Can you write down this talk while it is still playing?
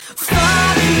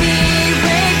Fuck me,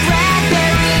 Ray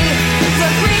Bradbury, the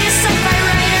greatest sci-fi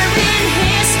writer in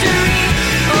history.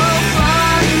 Oh,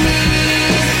 fuck me,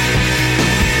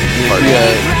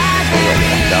 Ray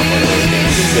Bradbury.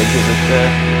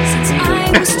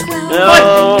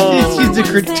 She's a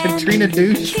Katrina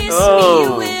douche.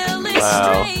 Oh,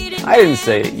 wow. I didn't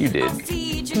say it. You did.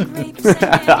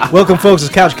 Welcome, folks.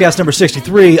 It's Couchcast number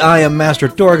 63. I am Master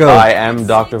Dorgo. I am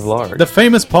Dr. Vlarg. The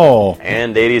famous Paul.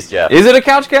 And 80s Jeff. Is it a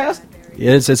Couchcast?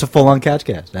 It's a full-on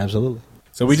Couchcast, absolutely.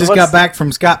 So we just got back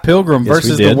from Scott Pilgrim Yes,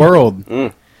 versus we did. the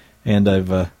World.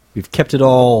 And we've kept it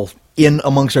all in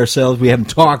amongst ourselves. We haven't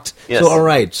talked. Yes. So, all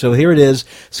right. So here it is.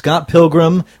 Scott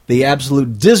Pilgrim, the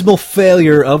absolute dismal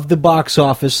failure of the box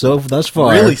office thus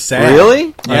far. Really sad.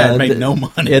 Really? Yeah, it made no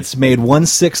money. It's made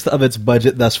 1/6 of its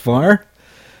budget thus far.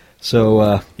 So,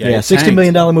 it $60 tanked.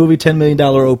 million movie, $10 million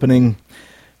opening.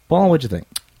 Paul, what'd you think?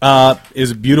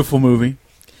 Is a beautiful movie.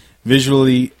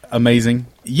 Visually amazing.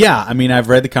 Yeah, I mean, I've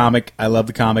read the comic. I love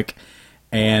the comic.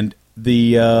 And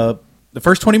the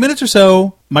first 20 minutes or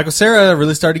so, Michael Cera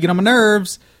really started to get on my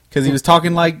nerves because he was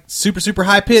talking like super, super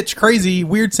high pitch, crazy,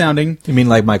 weird sounding. You mean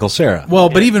like Michael Cera? Well,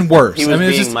 but even worse. He was it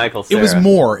being Michael It was Cera.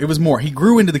 more. It was more. He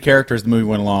grew into the character as the movie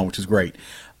went along, which was great.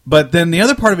 But then the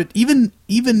other part of it, even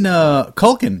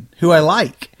Culkin, who I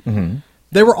like,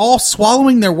 they were all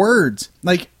swallowing their words.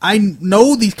 Like, I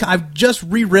know these. I've just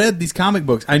reread these comic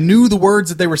books. I knew the words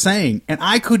that they were saying, and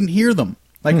I couldn't hear them.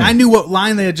 Like, I knew what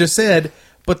line they had just said,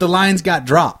 but the lines got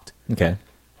dropped. Okay.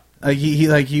 Like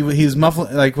he was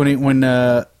muffling, like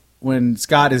when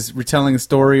Scott is retelling a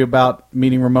story about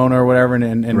meeting Ramona or whatever,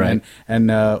 Right. and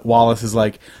Wallace is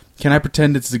like, "Can I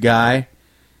pretend it's a guy?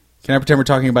 Can I pretend we're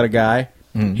talking about a guy?"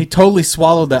 He totally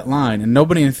swallowed that line, and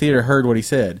nobody in the theater heard what he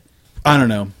said. I don't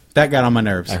know. That got on my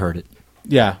nerves. I heard it.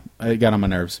 Yeah, it got on my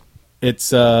nerves. It's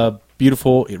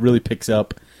beautiful. It really picks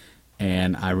up,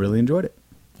 and I really enjoyed it.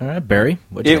 All right, Barry.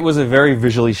 What'd you It think? was a very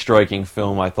visually striking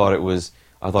film. I thought it was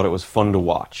fun to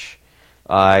watch.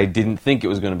 I didn't think it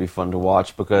was going to be fun to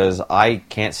watch because I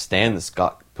can't stand the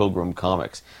Scott Pilgrim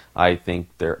comics. I think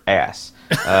they're ass.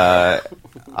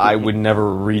 I would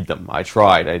never read them. I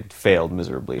tried. I failed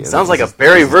miserably. Sounds like a This is-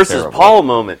 Barry this is versus terrible. Paul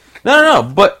moment. No.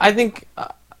 But I think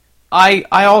I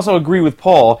also agree with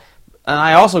Paul, and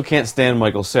I also can't stand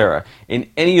Michael Cera in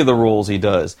any of the roles he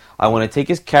does. I want to take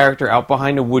his character out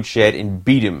behind a woodshed and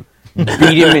beat him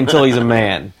until he's a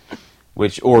man,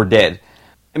 or dead.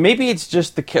 And maybe it's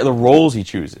just the roles he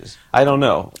chooses. I don't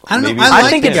know. I don't know. Maybe I like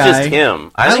think the it's guy. just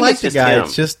him. I think like it's the just guy. him.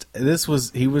 It's just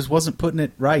he wasn't putting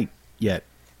it right yet.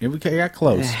 It got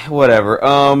close. Whatever.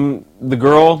 The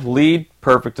girl lead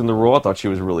perfect in the role. I thought she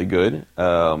was really good.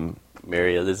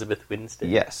 Mary Elizabeth Winstead.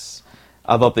 Yes.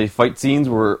 I thought the fight scenes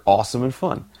were awesome and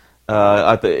fun.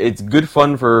 It's good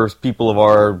fun for people of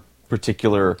our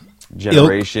particular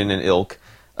generation and ilk.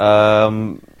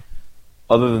 Other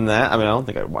than that, I mean, I don't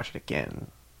think I'd watch it again.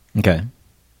 Okay.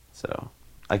 So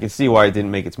I can see why it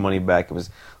didn't make its money back. It was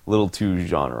a little too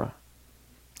genre.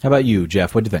 How about you,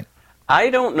 Jeff? What'd you think? I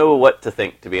don't know what to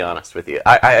think, to be honest with you.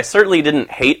 I certainly didn't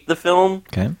hate the film,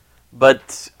 Okay.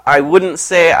 but I wouldn't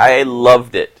say I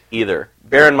loved it either.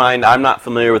 Bear in mind, I'm not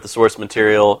familiar with the source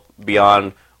material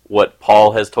beyond what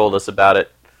Paul has told us about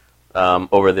it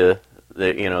over the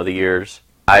years.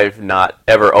 I've not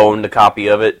ever owned a copy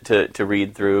of it to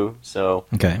read through, so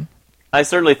Okay. I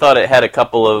certainly thought it had a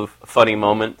couple of funny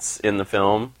moments in the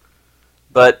film,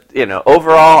 but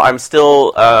overall, I'm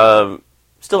still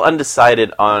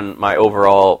undecided on my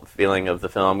overall feeling of the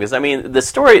film because I mean the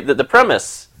story, the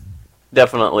premise,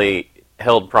 definitely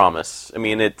held promise. I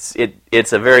mean it's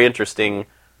a very interesting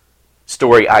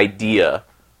story idea.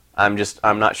 I'm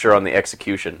not sure on the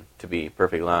execution, to be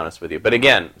perfectly honest with you. But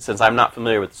again, since I'm not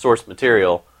familiar with the source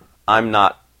material, I'm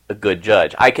not a good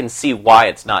judge. I can see why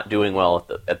it's not doing well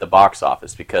at the box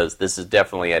office because this is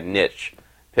definitely a niche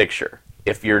picture.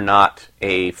 If you're not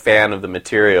a fan of the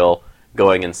material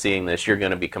going and seeing this, you're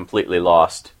going to be completely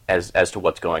lost as to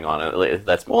what's going on.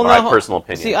 That's my personal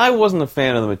opinion. See, I wasn't a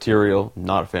fan of the material.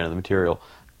 Not a fan of the material.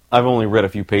 I've only read a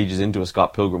few pages into a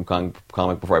Scott Pilgrim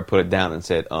comic before I put it down and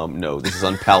said, no, this is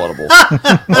unpalatable.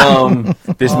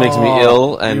 This makes me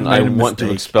ill, and I want to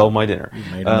expel my dinner. You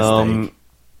made a mistake.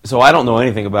 So I don't know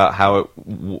anything about how it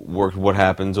worked, what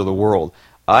happens, or the world.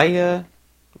 I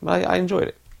enjoyed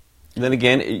it. And then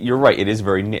again, you're right, it is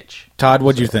very niche. Todd,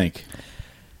 what'd you think?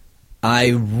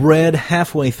 I read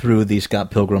halfway through the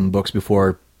Scott Pilgrim books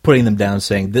before putting them down,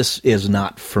 saying this is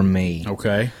not for me.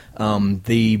 Okay.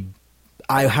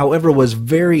 I, however, was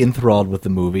very enthralled with the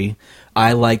movie.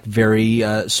 I like very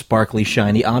sparkly,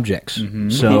 shiny objects,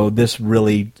 so this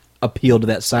really appealed to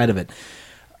that side of it.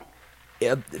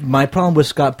 My problem with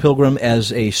Scott Pilgrim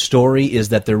as a story is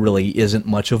that there really isn't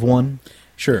much of one.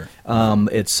 Sure.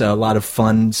 It's a lot of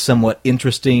fun, somewhat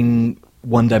interesting,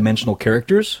 one-dimensional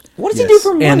characters. What does he do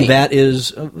for money? And that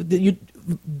is,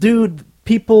 dude,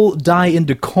 people die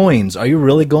into coins. Are you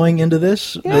really going into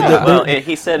this? Yeah. Well,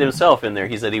 he said himself in there.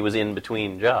 He said he was in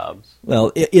between jobs.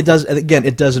 Well, it does. Again,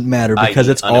 it doesn't matter because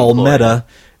i.e. it's all unemployed. meta.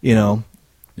 You know,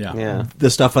 Yeah. the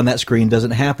stuff on that screen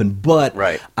doesn't happen. But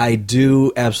Right. I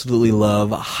do absolutely love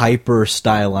hyper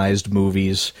stylized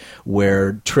movies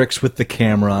where tricks with the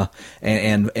camera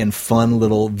and fun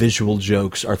little visual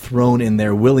jokes are thrown in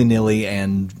there willy nilly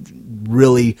and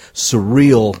really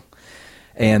surreal.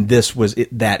 And this was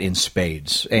that in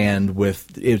spades. And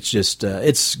with it's just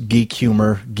it's geek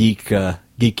humor, geek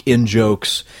in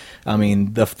jokes. I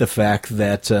mean the fact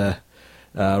that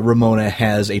Ramona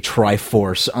has a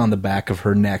Triforce on the back of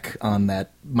her neck on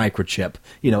that microchip.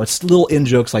 You know, it's little in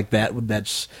jokes like that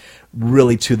that's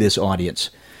really to this audience.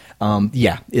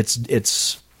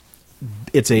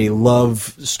 It's a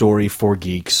love story for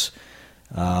geeks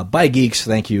by geeks.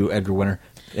 Thank you, Edgar Winter.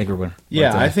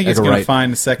 Yeah, I think it's Edgar going to Wright.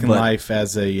 find a second But- life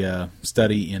as a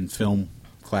study in film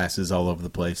classes all over the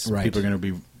place. Right. People are going to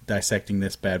be dissecting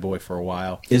this bad boy for a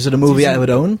while. Is it a movie I would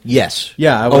own? Yes.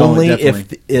 Yeah, I would own only it,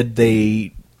 definitely.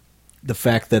 if the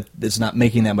fact that it's not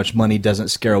making that much money doesn't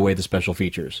scare away the special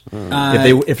features.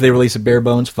 If they release a bare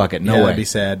bones, fuck it, no way. That'd be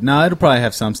sad. No, it'll probably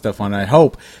have some stuff on it, I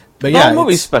hope. But The yeah, whole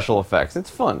movie's it's- special effects. It's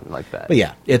fun like that. But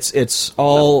yeah, it's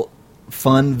all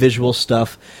fun visual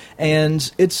stuff,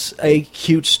 and it's a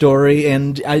cute story.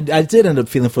 And I did end up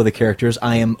feeling for the characters.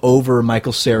 I am over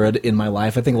Michael Cera in my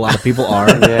life. I think a lot of people are.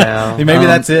 Yeah. Hey, maybe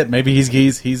that's it. Maybe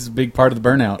he's a big part of the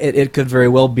burnout. It could very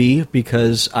well be,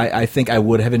 because I think I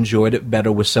would have enjoyed it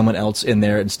better with someone else in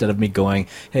there instead of me going,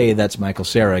 hey, that's Michael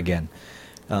Cera again.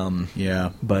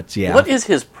 Yeah. But yeah. What is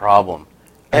his problem?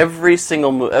 Every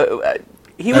single movie.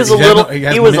 He was He a has little. no- he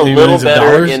has He was a millions little of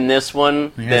better dollars? in this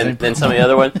one He has any than some of the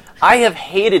other ones. I have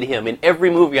hated him in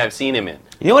every movie I've seen him in.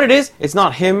 You know what it is? It's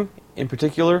not him in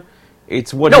particular.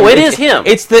 It's what. No, it it's- is him.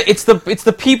 It's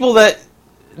the people that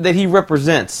he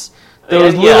represents.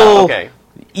 Those Yeah, little okay.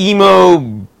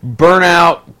 emo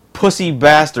burnout pussy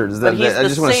bastards that But he's I the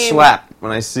just want to same- slap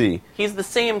when I see. He's the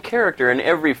same character in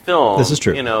every film. This is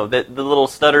true. You know, that the little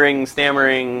stuttering,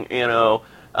 stammering,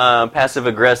 passive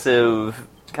aggressive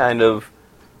kind of.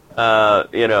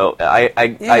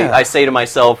 I say to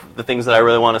myself the things that I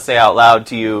really want to say out loud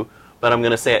to you, but I'm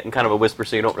going to say it in kind of a whisper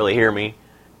so you don't really hear me.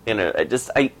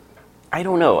 I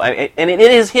don't know. And it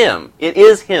is him. It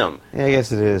is him Yeah, I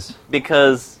guess it is.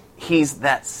 because he's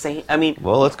that same. I mean,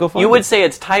 Well, let's go find you it. would say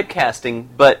it's typecasting,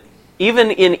 but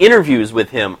even in interviews with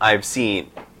him, I've seen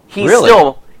he's Really?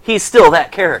 still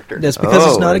that character. That's because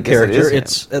it's Oh, not I a guess it character. is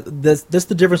him. It's that's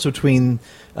the difference between.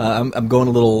 I'm going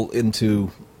a little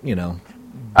into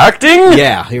Acting?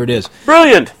 Yeah, here it is.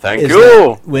 Brilliant. Thank Is you.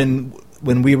 that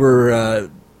when we were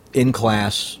in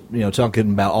class,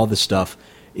 talking about all this stuff,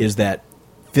 is that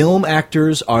film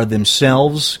actors are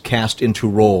themselves cast into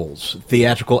roles.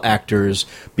 Theatrical actors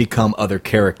become other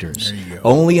characters. There you go.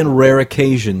 Only in rare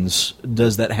occasions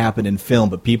does that happen in film,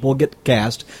 but people get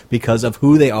cast because of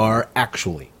who they are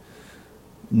actually.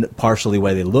 Partially the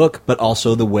way they look, but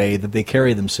also the way that they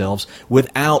carry themselves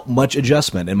without much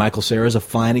adjustment. And Michael Cera is a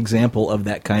fine example of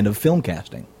that kind of film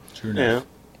casting. Sure Yeah. enough.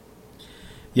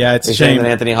 Yeah, it's a You're saying shame.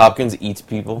 that Anthony Hopkins eats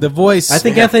people. The voice. I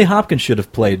think Anthony Hopkins should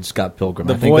have played Scott Pilgrim.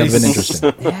 The I think that would have been voice-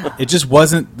 interesting. It just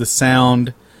wasn't the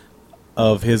sound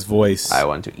of his voice I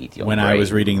want to eat your when I was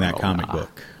brain, reading that Ramona. comic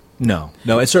book. No,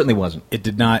 it certainly wasn't. It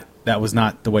did not. That was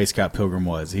not the way Scott Pilgrim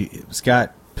was.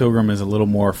 Scott Pilgrim is a little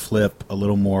more flip, a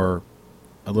little more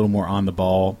on the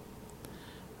ball.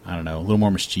 I don't know, a little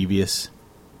more mischievous.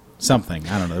 Something.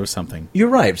 I don't know. There was something. You're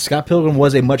right. Scott Pilgrim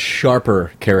was a much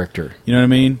sharper character. You know what I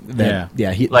mean? Yeah.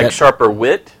 Like sharper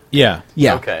wit? Yeah.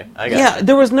 Yeah. Okay, I got Yeah, you.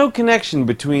 there was no connection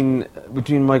between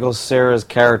Michael Cera's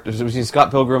characters, between Scott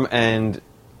Pilgrim and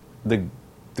the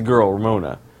girl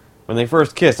Ramona. When they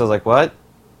first kissed, I was like, "What?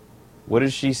 What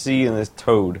did she see in this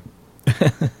toad?"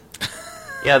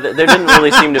 Yeah, there didn't really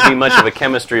seem to be much of a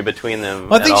chemistry between them.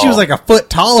 Well, I think at she was all. like a foot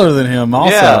taller than him.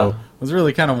 Also, Yeah. it was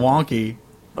really kind of wonky.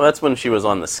 Well, that's when she was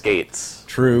on the skates.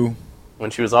 True.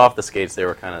 When she was off the skates, they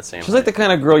were kind of the same. She's like the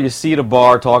kind of girl you see at a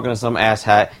bar talking to some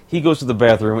asshat. He goes to the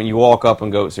bathroom, and you walk up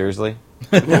and go, "Seriously,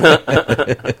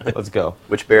 let's go."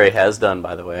 which Barry has done,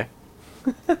 by the way.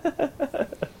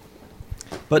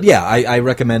 But yeah, I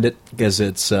recommend it because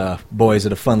it's boy, is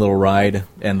it a fun little ride,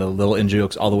 and the little in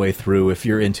jokes all the way through. If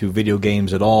you're into video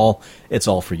games at all, it's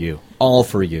all for you. All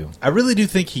for you. I really do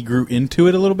think he grew into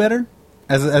it a little better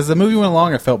As the movie went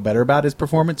along, I felt better about his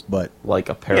performance, but Like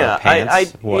a pair Yeah, of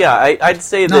pants. What? I'd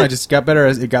say that no, it just got better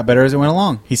as it went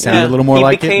along. He sounded a little more he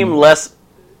like became it. less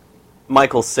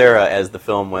Michael Cera as the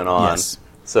film went on. Yes.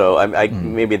 So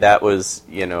maybe that was,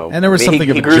 And there was he something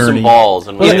of a grew journey. some balls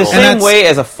and Well, in the was And same that's- way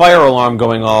as a fire alarm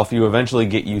going off, you eventually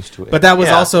get used to it. But that was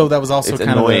Yeah. also It's kind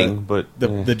annoying, of but,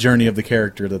 the journey of the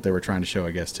character that they were trying to show,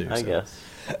 I guess, too. I so. guess.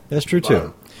 That's true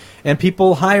too. And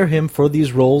people hire him for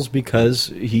these roles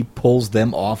because he pulls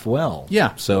them off well.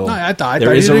 Yeah. So No, I thought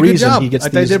there he is did a a good reason job. he gets I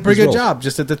thought he these, did a pretty these good roles. job.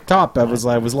 Just at the top, I was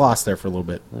lost there for a little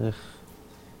bit.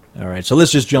 All right, so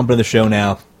let's just jump into the show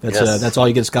now. Yes. That's all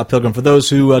you get, Scott Pilgrim. For those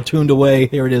who tuned away,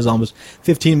 here it is, almost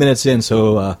 15 minutes in.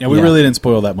 So Yeah, we really didn't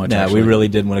spoil that much. No, actually. we really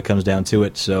didn't when it comes down to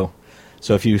it. So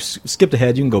if you skipped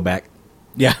ahead, you can go back.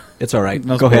 Yeah. It's all right.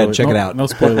 No Go ahead, spoilers. check No- it out. No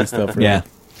spoiling stuff. Really. Yeah.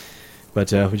 But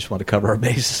we just want to cover our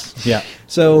bases. Yeah.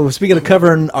 So, speaking of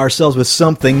covering ourselves with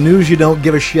something, news you don't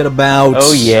give a shit about.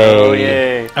 Oh, yay. Oh,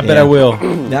 yay. I bet I will.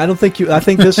 Now, I don't think you. I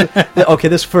think this. Okay,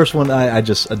 this first one, I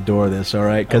just adore this. All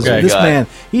right, because Okay. this God. man,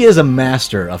 he is a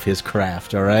master of his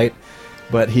craft. All right,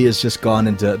 but he has just gone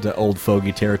into old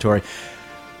fogey territory.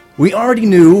 We already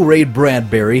knew Ray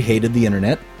Bradbury hated the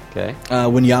internet. Okay.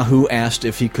 When Yahoo asked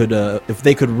if they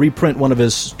could reprint one of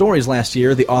his stories last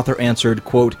year, the author answered,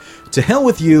 "quote To hell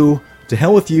with you,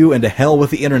 and to hell with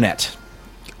the internet."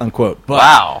 Unquote. But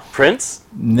Wow. Prince?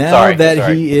 now Sorry, that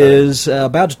sorry, he sorry. is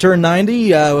about to turn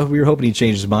 90, we were hoping he'd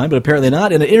change his mind, but apparently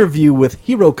not. In an interview with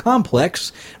Hero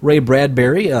Complex, Ray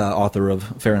Bradbury, author of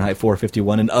Fahrenheit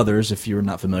 451 and others, if you're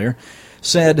not familiar,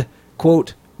 said,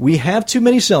 quote, "We have too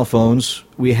many cell phones.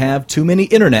 We have too many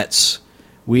internets.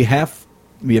 We have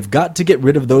got to get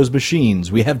rid of those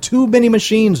machines. We have too many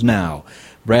machines now."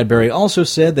 Bradbury also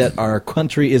said that our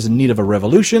country is in need of a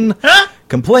revolution,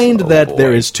 complained that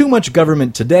there is too much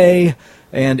government today,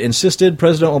 and insisted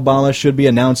President Obama should be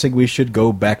announcing we should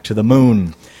go back to the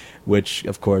moon, which,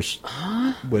 of course,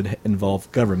 would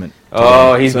involve government.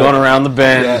 Oh, he's going around the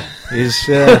bend. He's,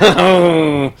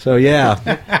 so,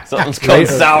 yeah. Something's called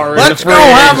sour. Let's go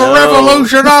have a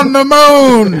revolution on the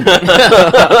moon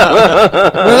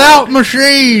without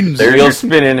machines. There's Wheel your,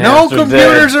 spinning. No hamster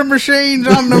computers dead. or machines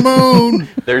on the moon.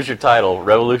 there's your title,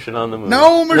 Revolution on the Moon.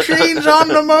 No machines on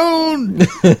the moon.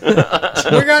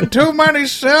 We got too many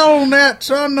cell nets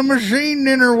on the machine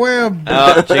interweb.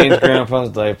 Out, change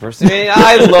Grandpa's diapers. See,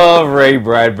 I love Ray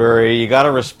Bradbury. You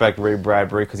gotta respect Ray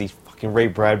Bradbury because he's fucking Ray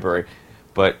Bradbury.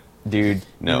 But, dude, You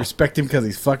no. respect him because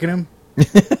he's fucking him?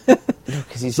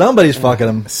 Because he's Somebody's fucking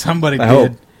him. Somebody I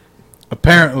did. hope.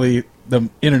 Apparently, the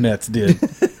internets did.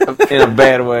 in a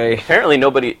bad way. Apparently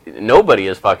nobody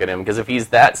is fucking him, because if he's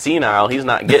that senile, he's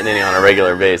not getting any on a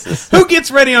regular basis. Who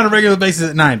gets ready on a regular basis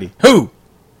at 90? Who?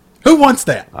 Who wants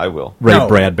that? I will. Ray No,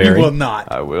 Bradbury. You will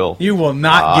not. I will. You will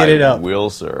not get it up. I will,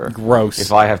 sir. Gross.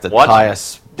 If I have to What? tie a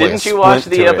Didn't you watch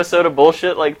the episode of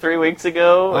Bullshit like 3 weeks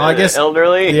ago? I guess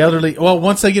Elderly? The elderly. Well,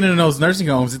 once they get into those nursing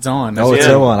homes, it's on. Oh, it's Yeah.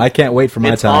 so on. I can't wait for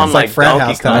my It's time. on It's like like frat Donkey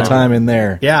house my time. Kong. time in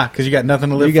there. Yeah, because you got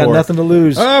nothing to live You got for. nothing to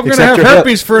lose. Oh, I'm gonna except have your hip.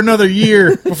 herpes for another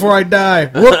year before I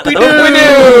die. Whoopie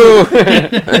doo!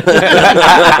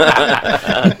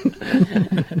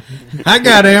 I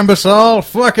got Ambisol.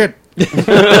 Fuck it.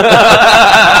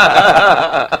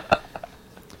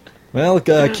 Well,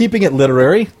 keeping it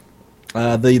literary,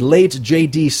 the late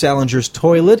J.D. Salinger's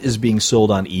toilet is being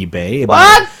sold on eBay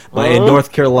by a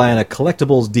North Carolina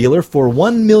collectibles dealer for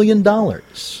 $1 million.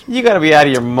 You gotta be out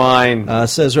of your mind.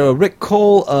 Says Rick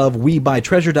Cole of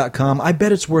WeBuyTreasure.com, I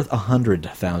bet it's worth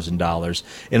 $100,000,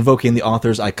 invoking the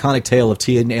author's iconic tale of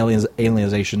teen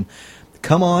alienization.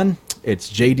 Come on, it's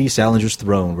J.D. Salinger's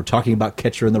throne. We're talking about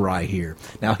Catcher in the Rye here.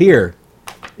 Now here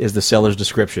is the seller's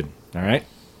description. All right?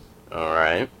 All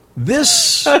right.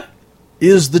 This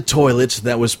is the toilet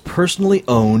that was personally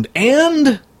owned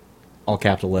and, all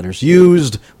capital letters,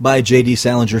 used by J.D.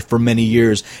 Salinger for many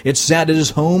years. It sat at his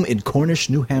home in Cornish,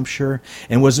 New Hampshire,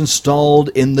 and was installed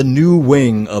in the new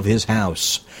wing of his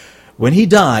house. When he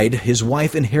died, his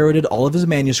wife inherited all of his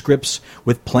manuscripts,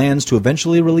 with plans to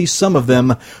eventually release some of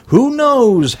them. Who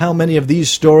knows how many of these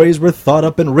stories were thought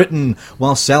up and written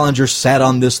while Salinger sat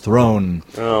on this throne.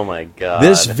 Oh my god.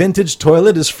 This vintage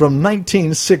toilet is from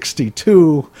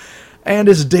 1962 and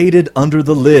is dated under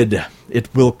the lid. It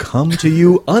will come to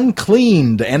you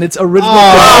uncleaned, and its original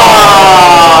condition.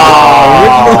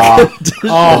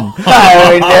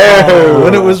 Oh no!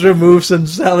 When it was removed from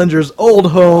Salinger's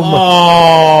old home.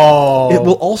 Oh. It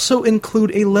will also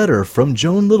include a letter from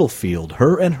Joan Littlefield.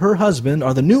 Her and her husband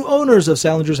are the new owners of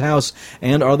Salinger's house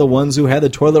and are the ones who had the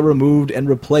toilet removed and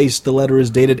replaced. The letter is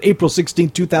dated April 16,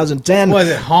 2010. Was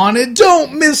it haunted?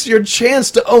 Don't miss your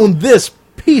chance to own this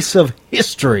piece of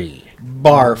history.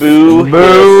 Barf. Boo.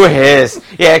 Boo hiss.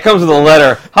 Yeah, it comes with a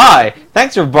letter. Hi,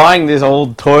 thanks for buying this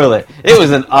old toilet. It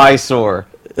was an eyesore.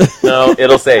 No,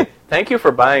 it'll say, thank you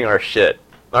for buying our shit.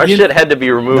 Our shit had to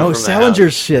be removed No, from the Salinger's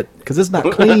house. shit, because it's not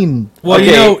clean. Well,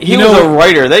 Okay, he was a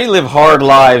writer. They live hard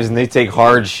lives and they take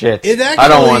hard shits. It actually, I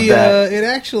don't want that. It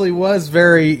actually was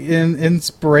very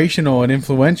inspirational and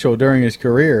influential during his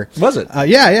career. Was it?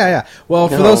 Yeah. Well,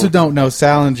 for No. those who don't know,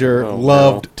 Salinger Oh,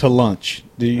 loved to lunch.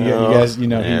 Do you guys, There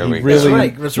he we go. really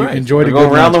That's right. enjoyed a We're going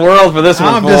good around lunch. the world for this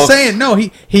one, I'm just folks. saying, no,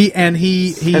 he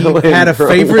Settle in had a for a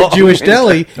favorite long Jewish time.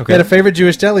 deli. Okay. He had a favorite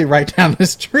Jewish deli right down the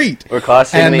street. We're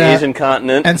crossing And, the uh, Asian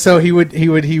continent. And so he would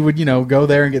go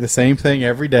there and get the same thing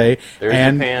every day, There's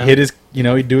and Japan. hit his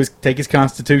he'd take his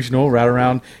constitutional right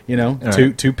around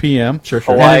 2 p.m. Sure. And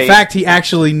Hawaii. in fact, he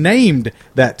actually named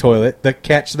that toilet the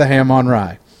Catch the Ham on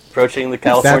Rye. Approaching the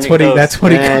California That's what he. coast. That's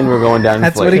what he. And we're going down in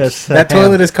That's what he. flames. That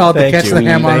toilet is called the Thank Catch you. the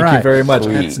Ham on Thank Rye. you very much.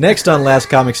 Sweet. Next on Last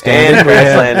Comic Stand, And we Grass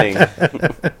have-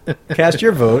 Landing. cast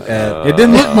your vote at. It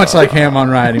didn't look much like ham on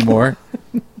rye anymore.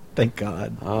 Thank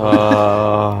God.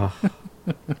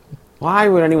 Why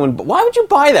would anyone? Why would you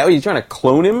buy that? Are you trying to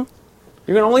clone him?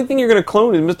 The only thing you're going to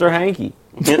clone is Mr. Hanky.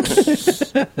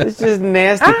 It's just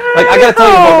nasty. Like I got to tell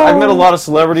you, I've met a lot of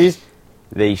celebrities.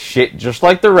 They shit just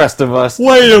like the rest of us.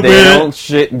 Wait a they minute. don't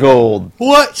shit gold.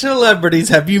 What celebrities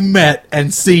have you met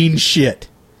and seen shit?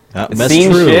 That's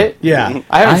Seen true. shit? Yeah.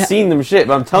 I haven't seen them shit,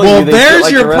 but I'm telling Well, you, they shit there's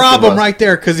like your the rest of problem us. right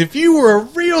there. Because if you were a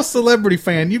real celebrity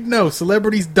fan, you'd know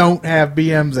celebrities don't have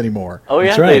BMs anymore. Oh, yeah,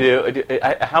 That's right. they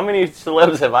do. How many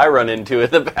celebs have I run into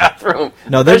at the bathroom?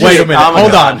 No, there's- Especially Wait a minute.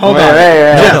 Comic-Con. Hold on. Hold Wait, on. wait,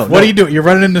 wait. Jeff, No, what no. are you doing? You're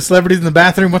running into celebrities in the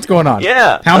bathroom? What's going on?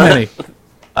 Yeah. How many?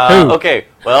 Who? Okay,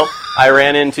 well, I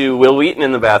ran into Will Wheaton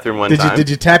in the bathroom one time. Did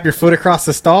you tap your foot across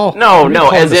the stall? No, do you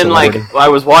call as it a in, like, celebrity? I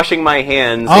was washing my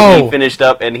hands, Oh. and he finished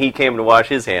up, and he came to wash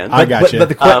his hands. I got you. But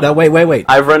the now, wait.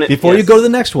 I've run it- Before yes. you go to the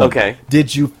next one. Okay.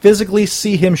 Did you physically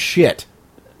see him shit?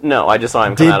 No, I just saw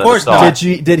him come Did, out of the stall.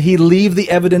 Did he leave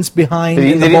the evidence behind Did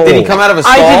he, in the did, he, bowl? did he come out of a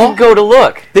stall? I didn't go to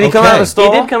look. Did he come out of Okay. a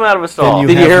stall? He did come out of a stall. Then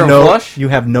Did you have hear him no, flush? You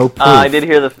have no proof. I did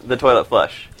hear the toilet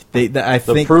flush. I The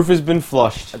think proof has been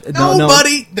flushed. No,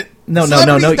 buddy. No.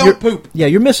 Celebrities don't You're, poop. Yeah,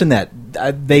 you're missing that.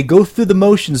 They go through the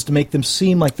motions to make them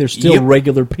seem like they're still Yep.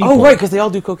 regular people. Oh, right, because they all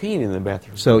do cocaine in the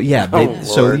bathroom. So yeah, Oh,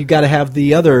 so Lord. you got to have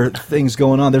the other things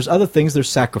going on. There's other things. There's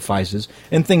sacrifices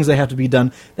and things that have to be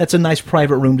done. That's a nice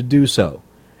private room to do so.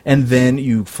 And then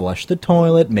you flush the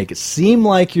toilet, make it seem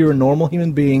like you're a normal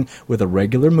human being with a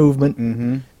regular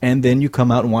movement, and then you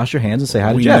come out and wash your hands and say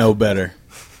hi to We Jeff. know better.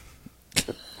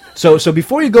 So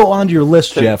before you go on to your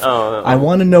list, Jeff, oh. I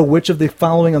want to know which of the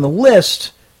following on the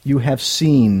list you have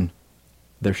seen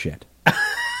their shit.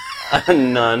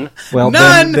 None. Well,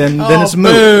 None? then Oh, it's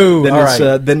moot. boo. Then All it's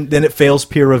right. then it fails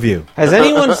peer review. Has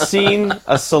anyone seen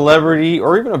a celebrity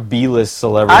or even a B-list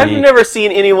celebrity I've never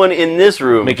seen anyone in this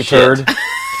room make a shit. turd?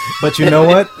 But you know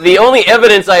what? The only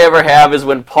evidence I ever have is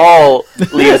when Paul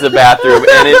leaves the bathroom,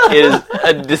 and it is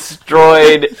a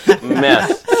destroyed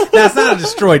mess. That's not a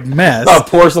destroyed mess. Oh,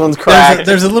 porcelain's cracked.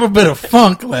 There's a little bit of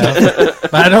funk left,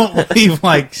 but I don't leave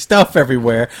like stuff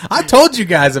everywhere. I told you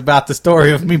guys about the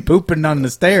story of me pooping on the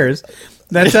stairs.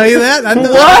 Did I tell you that?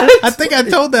 What? I think I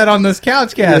told that on this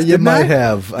couch cast. you didn't might I?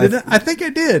 have. I think I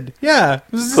did. Yeah, it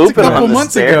was just Pooping a couple on the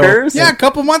months stairs? ago. Yeah, a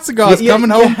couple months ago. I was coming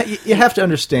home. You have to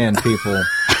understand, people,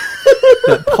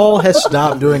 that Paul has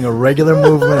stopped doing a regular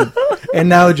movement and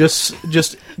now just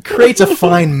creates a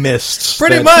fine mist.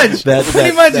 Pretty that- much. That, Pretty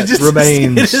that- much. that It just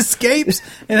remains. it escapes,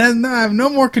 and I have no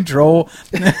more control.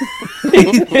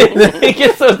 He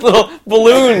gets those little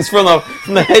balloons from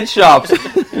the head shops.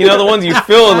 You know, the ones you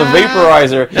fill in the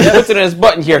vaporizer. He puts it in his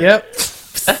button here. Yep.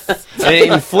 And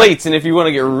it inflates, and if you want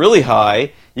to get really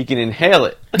high, you can inhale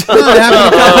it. It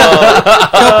happened a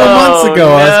couple months ago.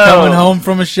 I was no. coming home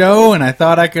from a show, and I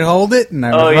thought I could hold it, and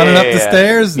I was Oh, running yeah, up the yeah.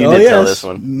 stairs, You and, did tell yes. this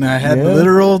one. and I had Yeah.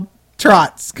 literal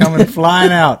trots coming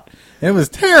flying out. It was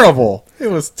terrible. It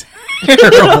was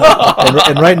terrible.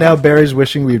 and right now, Barry's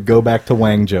wishing we'd go back to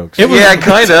Wang jokes. It was, Yeah,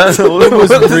 kind of. it was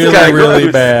really,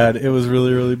 really bad. It was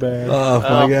really, really bad. Oh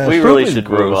my gosh! We Poop really is should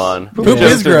gross. move on. Poop jokes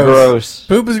is are gross. gross.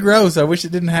 Poop is gross. I wish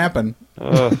it didn't happen,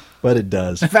 But it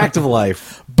does. Fact of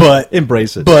life. but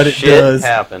Embrace it. but it Shit does.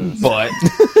 happens. But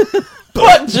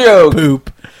butt joke.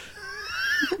 Poop.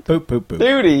 Poop. Poop. Poop.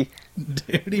 Duty.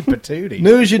 Duty patooty.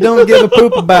 News you don't give a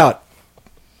poop about.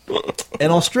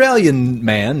 An Australian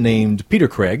man named Peter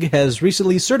Craig has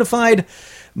recently certified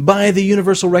by the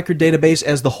Universal Record Database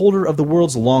as the holder of the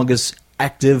world's longest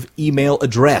active email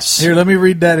address. Here, let me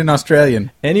read that in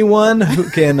Australian. Anyone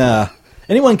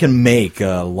can make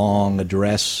a long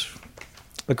address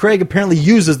But Craig apparently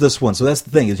uses this one, so that's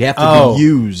the thing, is you have to be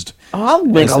used. I'll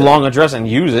make a long address and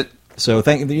use it. So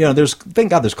thank God there's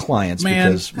clients,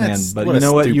 Man, because but what you a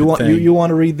know what, you stupid want thing. you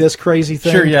want to read this crazy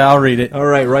thing? Sure, yeah, I'll read it. All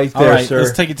right, right All there, right, sir.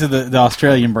 let's take it to the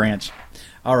Australian branch.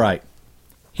 All right.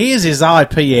 Here's his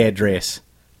IP address.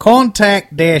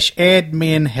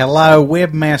 Contact-admin hello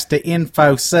webmaster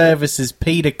info services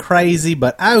Peter Crazy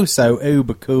but oh so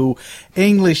uber cool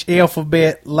English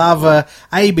alphabet lover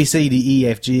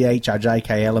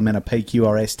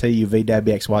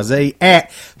ABCDEFGHIJKLMNOPQRSTUVWXYZ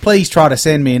at please try to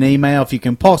send me an email if you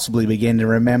can possibly begin to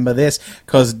remember this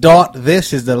because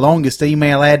this is the longest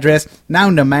email address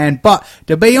known to man, but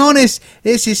to be honest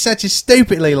this is such a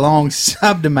stupidly long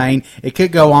subdomain it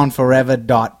could go on forever.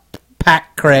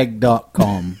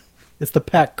 PatCraig.com. It's the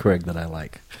Pat Craig that I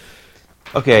like.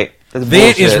 Okay, that's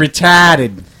That is bullshit.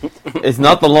 retarded. It's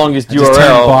not the longest I just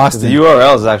turned URL. Boston. The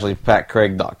URL is actually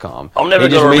patcraig.com. I'm never They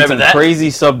just gonna made remember some that. crazy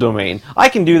subdomain. I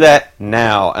can do that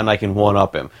now, and I can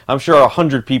one-up him. I'm sure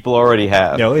 100 people already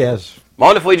have. Oh, yes.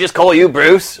 Mind if we just call you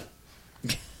Bruce?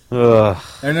 Ugh.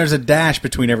 And there's a dash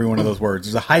between every one of those words.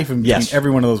 There's a hyphen between Yes.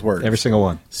 every one of those words. Every single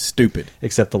one, Stupid.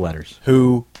 except the letters.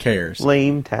 Who cares?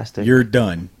 Lame-tastic. You're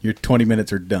done. Your 20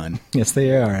 minutes are done. Yes,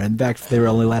 they are. In fact, they were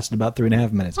only lasting about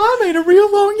 3.5 minutes. I made a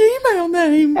real long email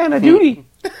name. and a duty.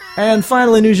 And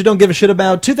finally, news you don't give a shit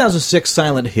about. 2006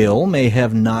 Silent Hill may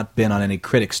have not been on any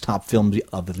critics' top films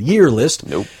of the year list.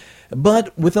 Nope.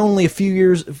 But within only a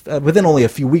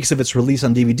few weeks of its release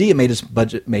on DVD, it made its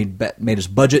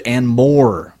budget and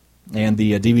more. And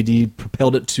the DVD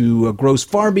propelled it to gross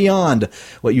far beyond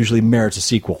what usually merits a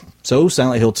sequel. So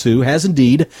Silent Hill 2 has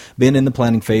indeed been in the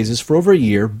planning phases for over a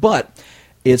year, but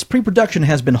its pre-production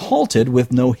has been halted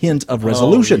with no hint of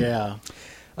resolution. Oh,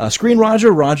 yeah.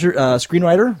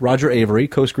 Screenwriter Roger Avery,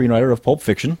 co-screenwriter of Pulp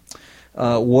Fiction,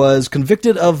 was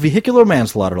convicted of vehicular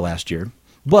manslaughter last year,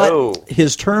 but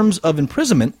his terms of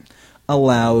imprisonment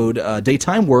allowed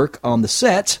daytime work on the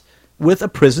set with a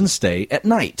prison stay at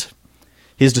night.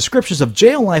 His descriptions of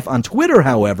jail life on Twitter,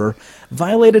 however,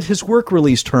 violated his work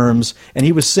release terms, and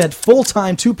he was sent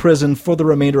full-time to prison for the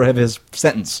remainder of his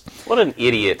sentence. What an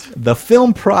idiot. The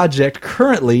film project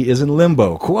currently is in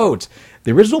limbo. Quote,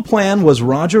 the original plan was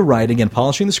Roger writing and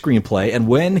polishing the screenplay, and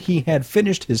when he had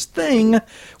finished his thing,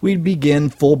 we'd begin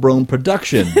full-blown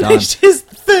production. Finished his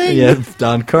thing. Yeah,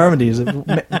 Don Carmody is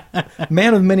a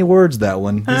man of many words, that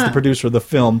one. He's the producer of the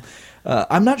film.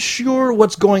 I'm not sure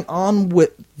what's going on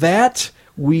with that.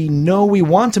 We know we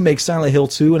want to make Silent Hill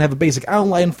 2 and have a basic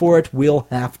outline for it. We'll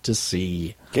have to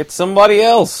see. Get somebody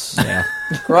else. Yeah.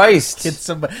 Christ. Get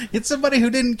somebody who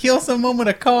didn't kill someone with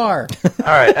a car. All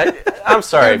right, I'm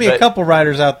sorry, There'd be a but couple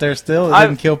writers out there still that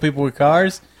didn't kill people with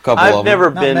cars. Couple of I've them.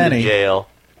 never Not been many. to jail.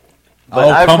 But Oh,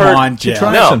 I've come heard- on, You Jeff.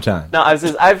 try No, sometime. no,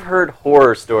 I've heard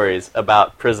horror stories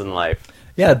about prison life.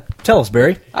 Yeah, tell us,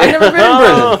 Barry. I've never been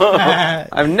in prison.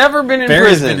 I've never been in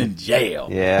Barry's prison. been in jail.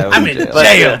 Yeah, I'm in jail.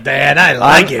 jail, Dad. I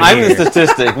like it I'm here. the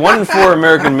statistic. 1 in 4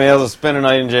 American males have spent a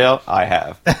night in jail. I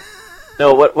have.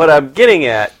 No, what I'm getting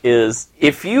at is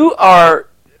if you are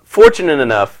fortunate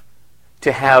enough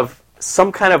to have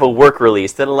some kind of a work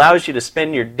release that allows you to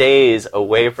spend your days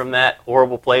away from that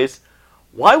horrible place,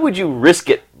 why would you risk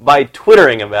it by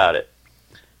twittering about it?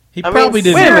 He I mean, probably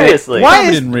didn't. seriously. He Why probably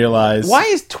is- didn't realize. Why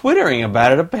is twittering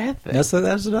about it a bad thing? That's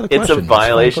another It's question. a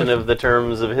violation of the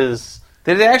terms of his...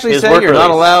 Did it actually His say work you're not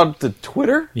release. allowed to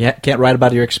Twitter? You can't write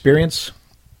about your experience,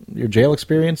 your jail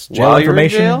experience, jail While you're in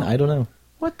information. jail? I don't know.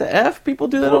 What the F? People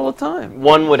do that all the time.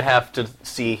 One would have to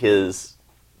see his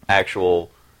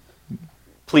actual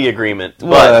plea agreement. But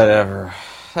Whatever.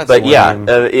 That's yeah, lame.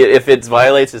 if it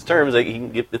violates his terms, he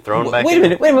can get thrown back Wait in. a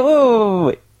minute.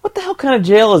 Wait. What the hell kind of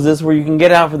jail is this where you can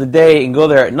get out for the day and go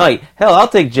there at night? Hell, I'll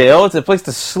take jail. It's a place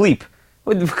to sleep.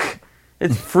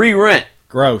 It's free rent.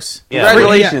 Gross. Yeah.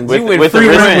 Congratulations. With- you win with the free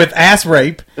risk- rent. With ass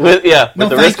rape. With No,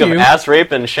 the thank risk you. of ass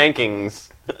rape and shankings.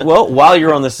 Well, while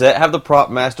you're on the set, have the prop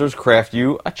masters craft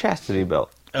you a chastity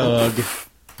belt. Ugh.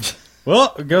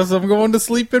 Well, I guess I'm going to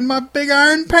sleep in my big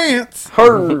iron pants.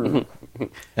 Her.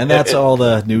 And that's all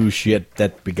the new shit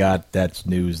that we got. That's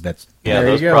news. That's Yeah,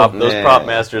 There you go. those Yeah. prop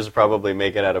masters probably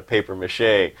make it out of paper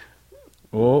mache.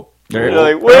 Oh, They're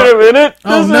like, wait a minute, this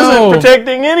Oh, no. isn't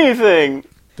protecting anything.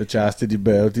 the chastity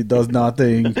belt. It does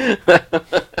nothing.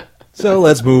 So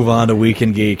let's move on to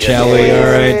Weekend Geek, shall we? All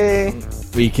right.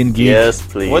 Weekend Geek. Yes,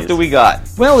 please. What do we got?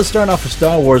 Well, let's start off with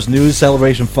Star Wars news.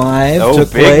 Celebration 5 Oh,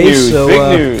 took big place. news. So,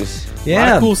 Big news. A lot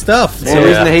Yeah. of cool stuff. There's no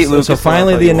reason to hate So, Lucas. so finally, I'll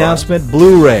tell the you why. announcement: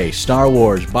 Blu-ray Star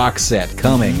Wars box set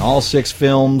coming. All 6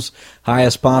 films,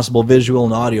 highest possible visual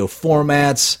and audio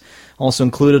formats. Also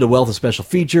included a wealth of special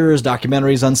features,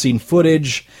 documentaries, unseen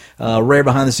footage, rare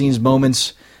behind-the-scenes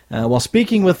moments, While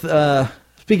speaking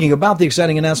about the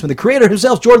exciting announcement, the creator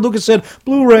himself, George Lucas, said,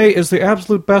 "Blu-ray is the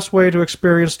absolute best way to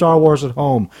experience Star Wars at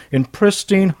home in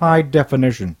pristine high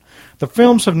definition. The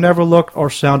films have never looked or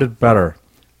sounded better."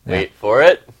 Wait for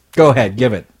it. Go ahead,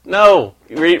 give it. No,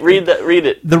 read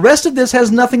it. The rest of this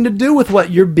has nothing to do with what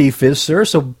your beef is, sir.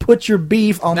 So put your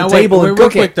beef on Now the wait, table wait, and real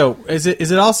cook quick it. though. Is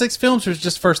it all 6 films or is it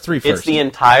just first 3 first? It's the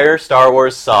entire Star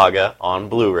Wars saga on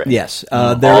Blu-ray. Yes,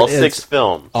 all 6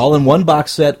 films all in one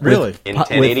box set. Really? in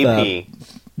 1080p.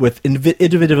 With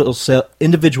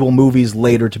individual movies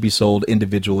later to be sold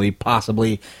individually.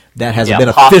 Possibly that hasn't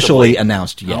been possibly. officially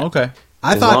announced yet. Oh, okay.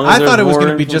 I As thought long as it there's was going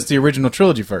more to be info- just the original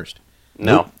trilogy first.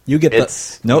 No, You get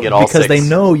you get all because 6. they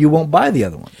know you won't buy the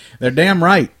other one. They're damn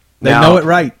right. They Now- know it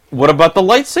right. What about the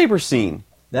lightsaber scene?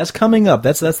 That's coming up.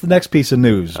 That's the next piece of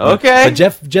news. Okay.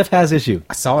 but Jeff has issue.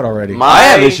 I saw it already. I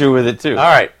have issue with it too. All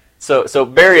right. So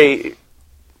Barry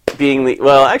being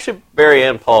Barry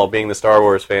and Paul being the Star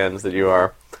Wars fans that you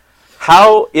are,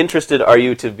 how interested are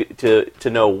you to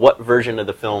know what version of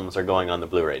the films are going on the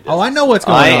Blu-ray disc? Oh, I know what's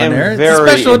going I on am there. It's very a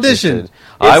special interested. edition.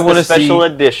 I It's want the to see. special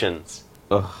editions.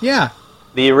 Yeah.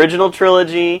 The original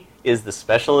trilogy is the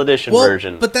special edition Well,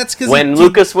 version. but that's 'cause when it-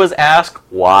 Lucas was asked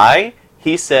why,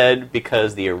 he said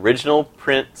because the original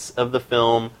prints of the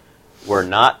film were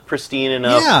not pristine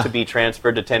enough Yeah. to be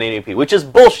transferred to 1080p, which is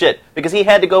bullshit because he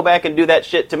had to go back and do that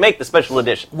shit to make the special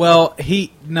edition. Well,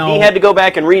 he He had to go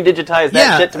back and redigitize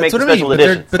that shit to make that's the what I mean, special but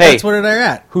they're- edition. But Hey. that's where they're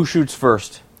at. Who shoots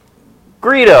first?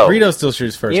 Greedo. Greedo still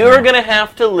shoots first. You're now. going to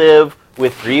have to live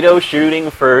with Greedo shooting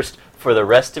first for the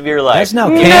rest of your life. That's now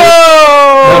no! canon.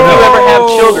 If you ever have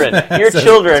children, your That's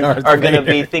children Darth are going to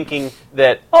Vader. be thinking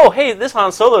that, oh, hey, this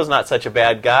Han Solo's not such a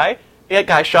bad guy. That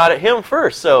guy shot at him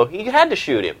first, so he had to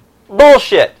shoot him.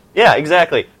 Bullshit. Yeah,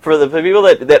 exactly. For the people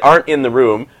that aren't in the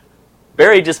room,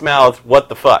 Barry just mouthed, what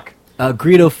the fuck?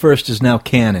 Greedo first is now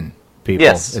canon, people.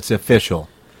 Yes. It's official.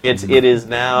 It is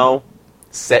now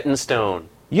set in stone.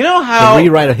 You know The how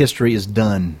rewrite of history is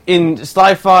done. in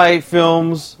sci-fi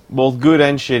films, both good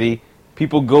and shitty,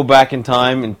 people go back in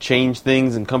time and change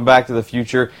things and come back to the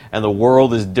future, and the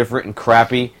world is different and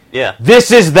crappy. Yeah.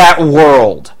 This is that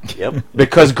world Yep.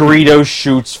 because Greedo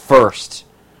shoots first.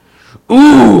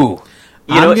 Ooh.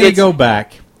 I'm going to it's- go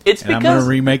back. it's and I'm going because- to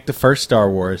remake the first Star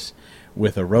Wars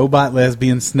with a robot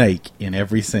lesbian snake in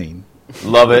every scene.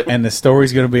 Love it. And the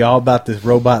story's going to be all about this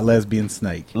robot lesbian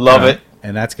snake. Love it.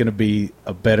 And that's going to be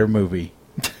a better movie.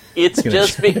 It's gonna-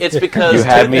 just it's because You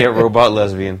had me at robot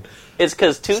lesbian. It's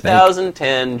because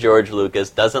 2010 George Lucas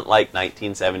doesn't like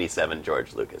 1977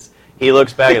 George Lucas. He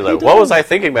looks back and is like, what was I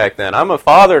thinking back then? I'm a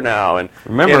father now. And,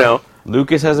 Remember, you know,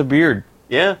 Lucas has a beard.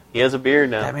 yeah, he has a beard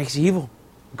now. That makes evil.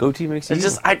 Goatee makes It's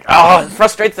evil. just, it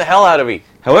frustrates the hell out of me.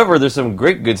 However, there's some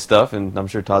great good stuff, and I'm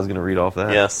sure Todd's going to read off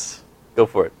that. Yes. Go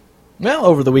for it. Well,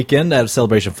 over the weekend at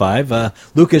Celebration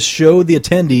 5, Lucas showed the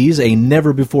attendees a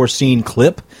never-before-seen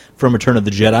clip from Return of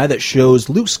the Jedi that shows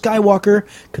Luke Skywalker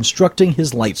constructing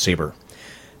his lightsaber.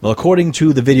 Well, according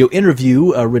to the video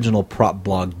interview Original Prop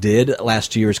Blog did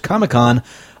last year's Comic-Con,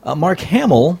 Mark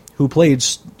Hamill, who played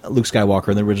Luke Skywalker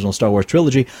in the original Star Wars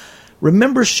trilogy,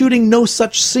 remembers shooting no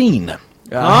such scene.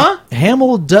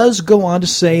 Hamill does go on to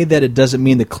say that it doesn't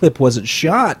mean the clip wasn't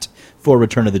shot for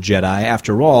Return of the Jedi.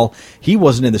 After all, he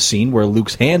wasn't in the scene where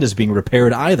Luke's hand is being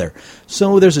repaired either.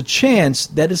 So there's a chance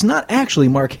that it's not actually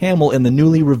Mark Hamill in the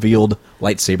newly revealed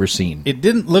lightsaber scene. It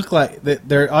didn't look like that.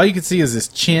 There, all you could see is this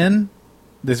chin,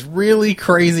 this really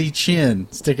crazy chin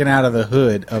sticking out of the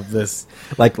hood of this.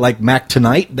 Like Mac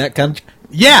Tonight, that kind of...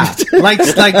 Yeah, like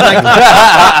crazy,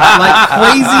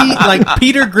 like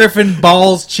Peter Griffin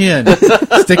balls chin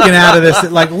sticking out of this.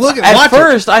 Like, look at At watch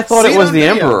first, it. I thought See it was on the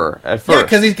video. Emperor. At Yeah, first.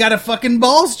 because he's got a fucking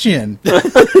balls chin.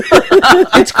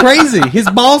 It's crazy. His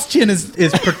balls chin is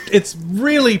it's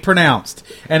really pronounced,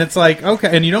 and it's like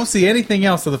okay, and you don't see anything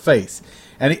else of the face.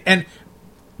 And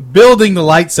building the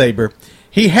lightsaber,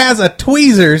 he has a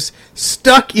tweezers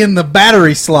stuck in the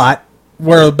battery slot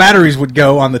where the batteries would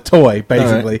go on the toy.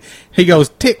 Basically, All he goes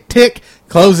tick tick,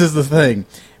 closes the thing.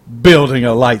 Building a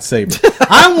lightsaber.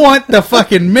 I want the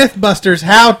fucking MythBusters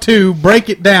how to break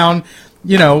it down.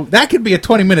 You know, that could be a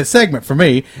 20-minute segment for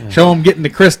me. Show them getting the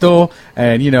crystal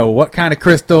and, you know, what kind of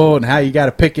crystal and how you got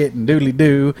to pick it and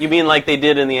doodly-doo. You mean like they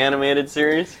did in the animated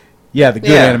series? Yeah, the good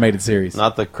Yeah. animated series.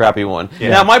 Not the crappy one. Yeah.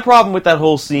 Now, my problem with that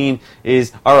whole scene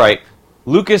is, all right,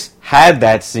 Lucas had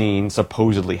that scene,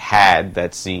 supposedly had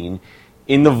that scene,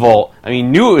 in the vault. I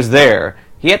mean, knew it was there.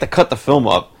 He had to cut the film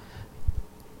up.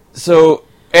 So,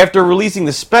 after releasing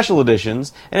the special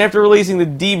editions and after releasing the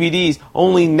DVDs,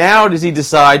 only now does he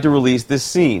decide to release this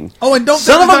scene. Oh, and don't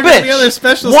Son of a talk about bitch the other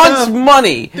special wants stuff.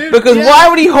 money Dude, because yeah. why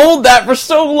would he hold that for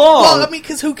so long? Well, I mean,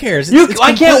 because who cares?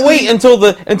 I can't wait until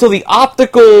the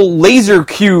optical laser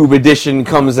cube edition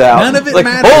comes out. None of it like,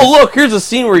 matters. oh look, here's a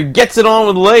scene where he gets it on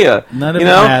with Leia. None of you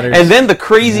it know? matters. And then the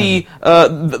crazy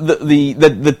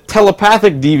the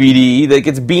telepathic DVD that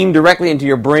gets beamed directly into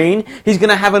your brain. He's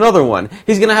gonna have another one.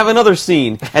 He's gonna have another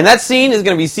scene, and that scene is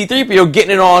gonna be C-3PO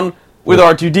getting it on with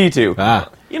R2-D2. Ah,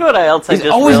 You know what else I He's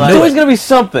just always realized? gonna be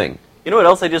something. You know what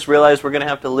else I just realized we're going to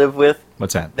have to live with?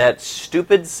 what's that? That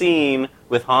stupid scene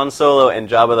with Han Solo and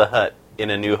Jabba the Hutt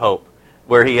in A New Hope,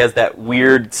 where he has that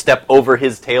weird step over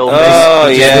his tail thing. Oh,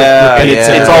 yeah, and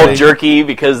yeah. it's all jerky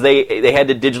because they had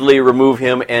to digitally remove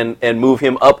him and move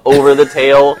him up over the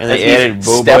tail And as they he added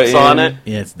Boba steps on in. it.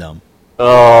 Yeah, it's dumb.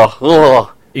 Oh,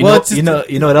 ugh. You Well, know, it's just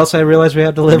you know what else I realized we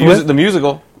have to live with? The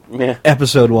musical. Yeah.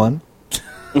 Episode 1.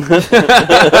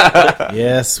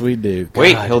 Yes, we do.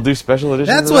 Wait, God. he'll do special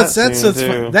editions. That's of what's that that's scene, what's too.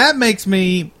 fun. That makes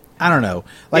me. I don't know.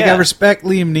 Like Yeah. I respect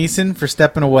Liam Neeson for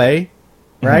stepping away,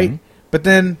 right? But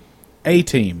then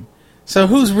A-Team. So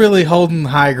who's really holding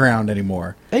high ground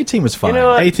anymore? A-Team was fine. You know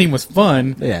what? A-Team was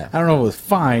fun. Yeah. I don't know if it was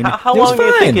fine. How It was long do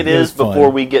you think fine. it It was is before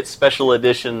fun. we get special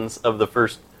editions of the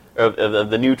first of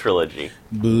the new trilogy?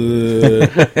 Boo.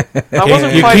 I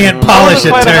wasn't You quite, can't polish I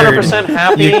a wasn't quite turd. 100%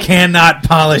 happy You cannot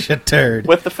polish a turd.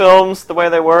 with the films the way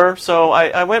they were, so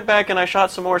I went back and I shot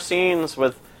some more scenes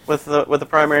with the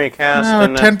primary cast. No,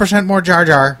 and 10% more Jar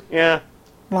Jar. yeah,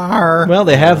 Lar. Well,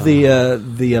 they have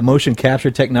the motion capture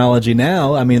technology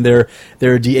now. I mean, they're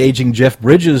de-aging Jeff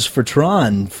Bridges for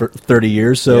Tron for 30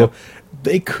 years, so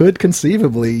they could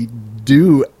conceivably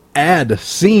add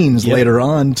scenes Yep. later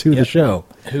on to the Yep. show.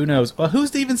 Who knows? Well,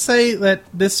 who's to even say that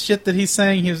this shit that he's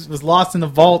saying he was lost in the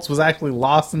vaults was actually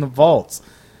lost in the vaults?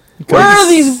 Where are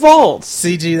these vaults?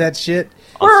 CG that shit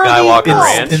on Skywalker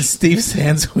Ranch. in Steve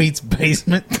Sansweet's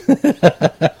basement.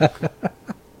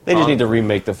 They just need to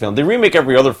remake the film. They remake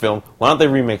every other film. Why don't they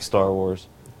remake Star Wars?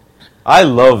 I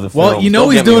love the film. Well, you know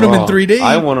he's doing them in 3D.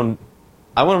 I want him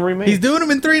remade. He's doing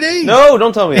them in 3D. No,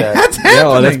 don't tell me that. That's Yeah,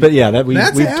 happening. well, we've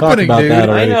That's talked happening, about dude. that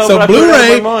already. I know. So but I put it out of my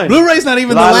Blu-ray, mind. Blu-ray's not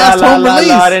even La, the last la, home la, release.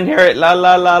 La, I didn't hear it. La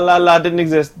la la la la didn't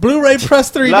exist. Blu-ray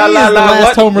plus 3D La la is the la last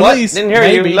what? home What? release. Didn't hear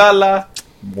Maybe. you. La la.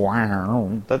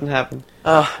 Wow. Doesn't happen.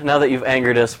 Now that you've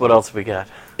angered us, what else we got?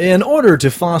 In order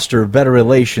to foster better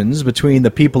relations between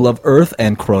the people of Earth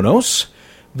and Kronos,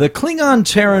 the Klingon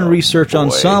Terran Research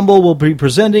Ensemble will be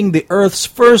presenting the Earth's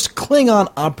first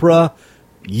Klingon opera,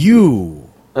 U.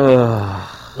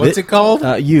 What's it called?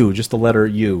 U, just the letter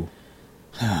U.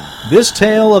 This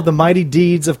tale of the mighty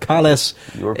deeds of Kales,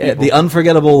 Your people. the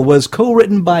Unforgettable, was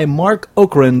co-written by Mark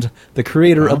Okrand, the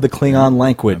creator of the Klingon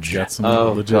language. Got some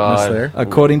Oh, legitimacy God. there.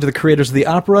 According to the creators of the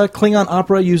opera, Klingon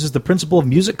opera uses the principle of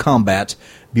music combat.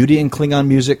 Beauty in Klingon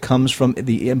music comes from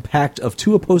the impact of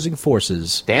two opposing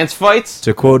forces. Dance fights?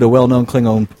 To quote a well-known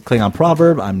Klingon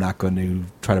proverb, I'm not going to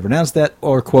try to pronounce that,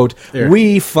 or quote, There.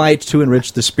 we fight to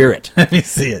enrich the spirit. Let me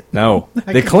see it. No. The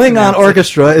can Klingon pronounce it.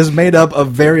 orchestra is made up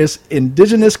of various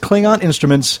indigenous Klingon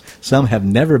instruments. Some have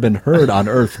never been heard on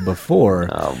Earth before.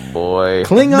 Oh boy.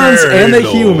 Klingons and the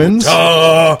humans who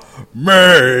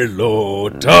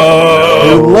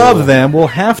love them will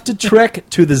have to trek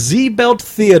to the Z-Belt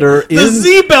Theater The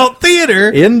Z-Belt Theater.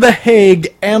 in The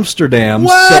Hague, Amsterdam,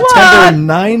 What? September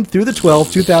 9 through the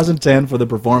 12th, 2010 for the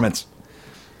performance.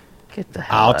 Get the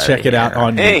hell I'll outta check it out here.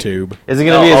 on Hey. YouTube. Is it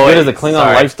going to be as Oh, good wait, as the Klingon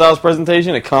sorry. Lifestyles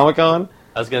presentation at Comic-Con?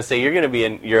 I was going to say you're going to be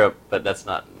in Europe, but that's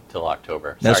not until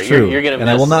October. That's Sorry, true. You're going to and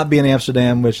I will not be in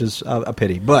Amsterdam, which is a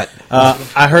pity. But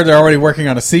I heard they're already working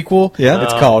on a sequel. Yeah?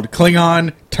 It's called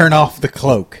Klingon Turn Off the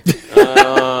Cloak. and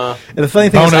the funny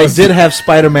thing is, I Bonus. did have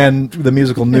Spider-Man the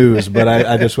musical news, but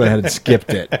I just went ahead and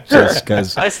skipped it just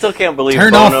because. I still can't believe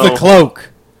Turn Bono, off the cloak.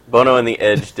 Bono and the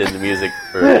Edge did the music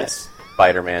for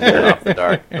Spider-Man Turn Off the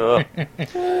Dark. Ugh.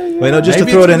 Wait, no, just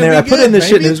Maybe to throw it's it in gonna there, I be put in good. this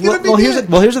shit Maybe news. it's gonna be good.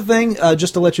 Here's the thing.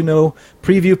 Just to let you know,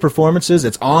 preview performances.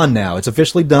 It's on now. It's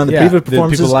officially done. The Yeah. preview Did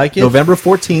performances people like it? November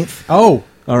 14th. Oh,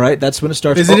 All right, that's when it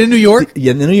starts. is it in New York?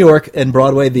 Yeah, in New York and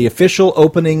Broadway. The official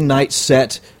opening night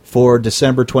set for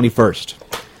December 21st.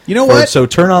 You know what? So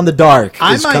Turn on the Dark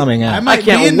is coming out. I might I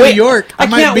can't be in wait. New York. I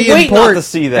might can't be in wait not port to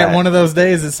see that. At one of those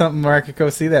days, it's something where I could go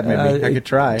see that. Maybe I could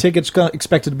try. Tickets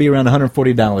expected to be around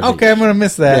 $140. Okay, I'm going to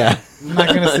miss that. Yeah. I'm not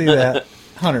going to see that.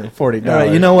 $140. All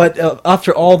right, you know what?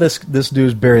 After all this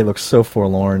news, Barry looks so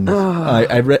forlorn.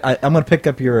 I'm going to pick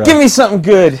up your... Give me something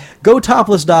good.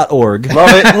 GoTopless.org Love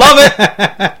it. Love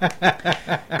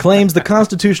it. claims the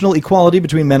constitutional equality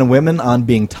between men and women on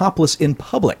being topless in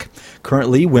public.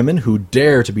 Currently, women who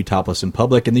dare to be topless in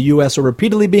public in the U.S. are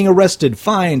repeatedly being arrested,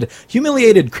 fined,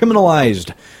 humiliated,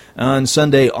 criminalized. On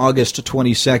Sunday, August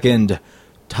 22nd,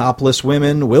 topless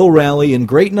women will rally in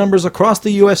great numbers across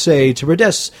the USA to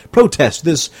protest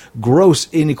this gross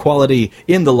inequality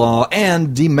in the law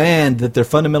and demand that their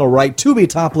fundamental right to be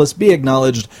topless be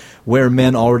acknowledged, where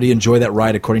men already enjoy that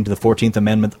right according to the 14th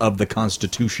Amendment of the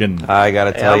Constitution. I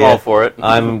gotta tell I'm you, all for it.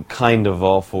 I'm kind of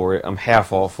all for it. I'm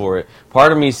half all for it.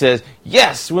 Part of me says,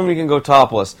 yes, women can go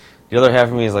topless. The other half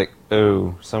of me is like,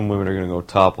 oh, some women are going to go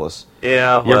topless.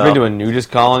 Yeah, You ever been to a nudist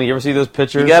colony? You ever see those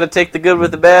pictures? You got to take the good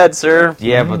with the bad, sir.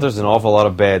 Yeah, but there's an awful lot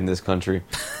of bad in this country.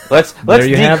 Let's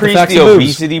you have the decrease facts the and boobs.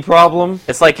 obesity problem.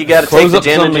 It's like you got to Close take the up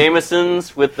Jenna some-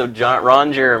 Jamesons with the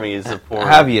Ron Jeremys of porn.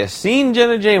 Have you seen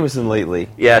Jenna Jameson lately?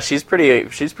 Yeah, she's pretty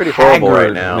horrible right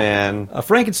Haggard, now. man. A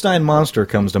Frankenstein monster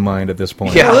comes to mind at this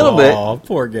point. Yeah, a little bit. Oh,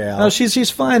 poor gal. No,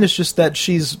 she's fine. It's just that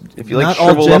she's If you like not all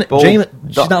shriveled up old she's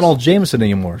ducks. not all Jameson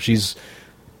anymore. She's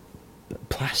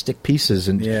plastic pieces,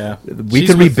 and Yeah. we She's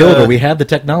can with, rebuild her. We have the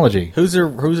technology. Who's her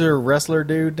wrestler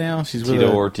dude now? She's with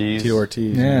Tito Ortiz. Tito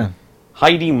Ortiz. Yeah.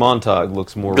 Heidi Montag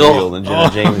looks more Oh. real than Jenna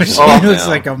Jameson. She does looks now.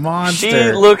 like a monster.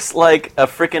 She looks like a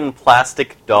freaking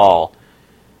plastic doll.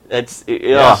 It's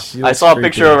she I looks saw a creepy.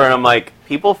 picture of her and I'm like,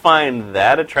 people find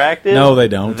that attractive? No, they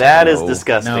don't. That is No.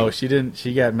 disgusting. No, she didn't.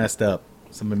 She got messed up.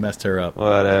 Somebody messed her up.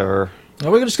 Whatever.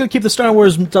 Well, we're just going to keep the Star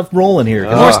Wars stuff rolling here.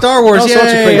 More Star Wars. All sorts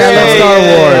of Yay! crazy stuff. Yay! Star Wars.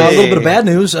 Yay! A little bit of bad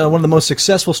news. One of the most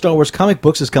successful Star Wars comic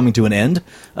books is coming to an end.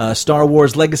 Star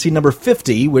Wars Legacy number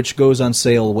 50, which goes on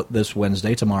sale this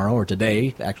Wednesday, tomorrow, or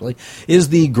today, actually, is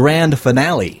the grand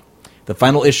finale. The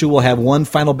final issue will have one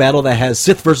final battle that has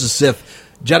Sith versus Sith,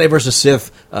 Jedi versus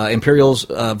Sith, Imperials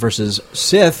versus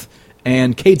Sith,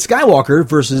 and Cade Skywalker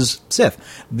versus Sith.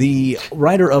 The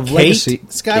writer of Legacy...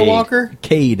 Skywalker.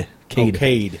 Cade. Oh,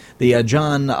 Cade. The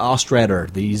John Ostrander.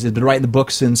 He's been writing the book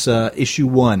since issue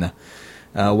 1.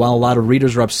 While a lot of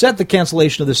readers are upset at the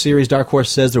cancellation of the series, Dark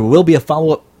Horse says there will be a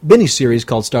follow-up mini-series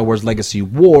called Star Wars Legacy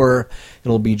War.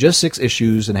 It'll be just 6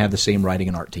 issues and have the same writing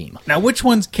and art team. Now, which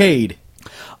one's Cade?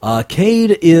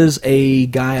 Cade is a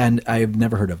guy I've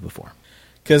never heard of before.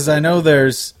 Because I know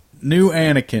there's new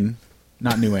Anakin.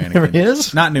 Not new Anakin. There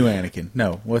is? Not new Anakin.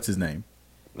 No. What's his name?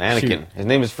 Anakin. Shoot. His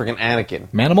name is freaking Anakin.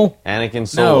 Manimal? Anakin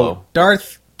Solo. No.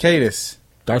 Darth Cadus.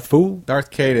 Darth Fool? Darth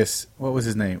Cadus. What was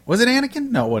his name? Was it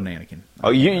Anakin? No, it wasn't Anakin.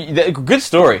 Oh, good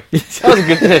story. That was a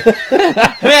good.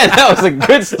 Man, that was a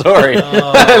good story.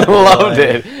 I loved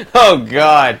it. Oh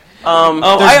God.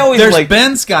 I always there's like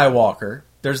Ben Skywalker.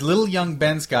 There's little young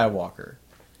Ben Skywalker.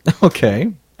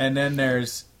 Okay. And then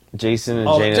there's... Jason and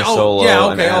Jaina oh, Solo.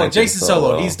 yeah, and okay. Oh, Anakin Jason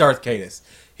Solo. He's Darth Cadus.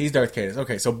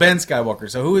 Okay, so Ben Skywalker.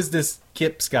 So who is this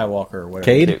Kip Skywalker or whatever?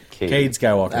 Cade? Cade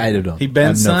Skywalker. I don't know. He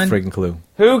Ben's I have son? no freaking clue.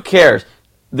 Who cares?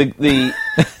 The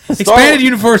Expanded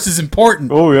universe is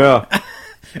important. Oh yeah.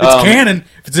 It's canon.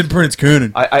 If it's important, it's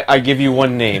canon. I give you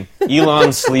one name, Elon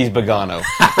Sleazebagano.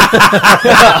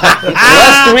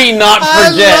 Lest we not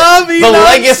forget love the Elon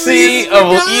legacy of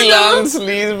Sleazebagano. Elon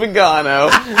Sleazebagano.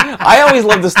 I always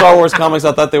loved the Star Wars comics.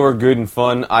 I thought they were good and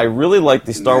fun. I really like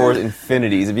the Star Wars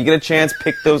Infinities. If you get a chance,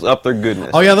 pick those up. They're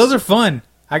goodness. Oh yeah, those are fun.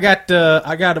 I got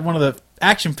one of the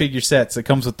action figure sets that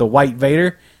comes with the white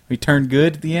Vader. He turned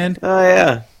good at the end. Oh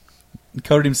yeah. He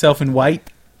coated himself in white.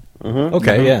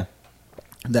 Okay, yeah.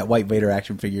 That white Vader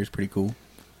action figure is pretty cool.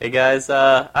 Hey guys,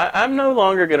 I'm no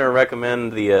longer going to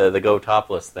recommend the Go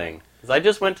Topless thing. 'Cause I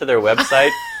just went to their website,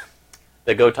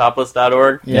 the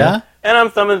gotopless.org. Yeah? And I'm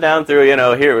thumbing down through,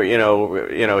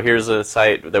 here's a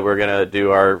site that we're going to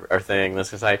do our thing, this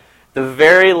site. The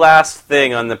very last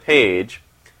thing on the page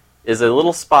is a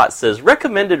little spot that says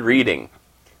recommended reading.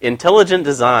 Intelligent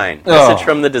design. Message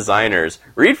from the designers.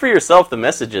 Read for yourself the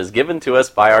messages given to us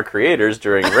by our creators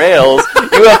during Rails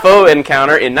UFO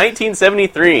encounter in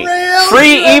 1973.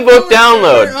 Free ebook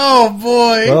download. Oh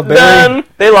boy. Well, Barry, Done.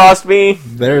 They lost me.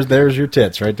 there's your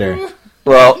tits right there.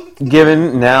 Well,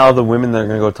 given now the women that are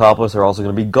going to go topless are also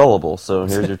going to be gullible, so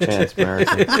here's your chance,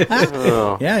 America.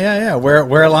 Oh. Yeah.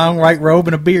 Wear a long white robe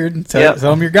and a beard and tell Yep.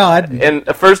 them you're God. And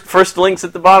first links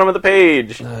at the bottom of the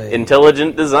page.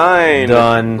 Intelligent design.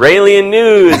 Done. Raelian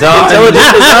news. Done.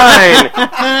 Intelligent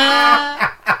design.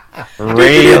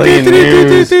 Rayleigh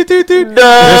News. This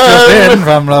just in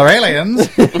from the aliens.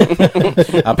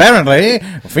 Apparently,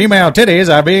 female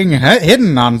titties are being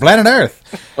hidden on planet Earth.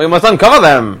 We must uncover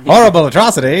them. Horrible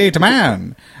atrocity to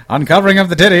man. Uncovering of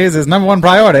the titties is number one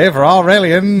priority for all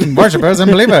Raelian worshippers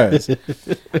and believers.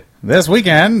 This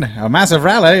weekend, a massive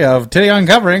rally of titty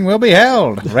uncovering will be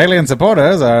held. Raelian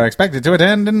supporters are expected to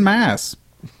attend in mass.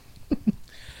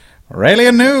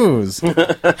 Raelian news.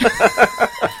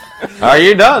 Are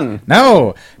you done?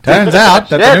 No, turns out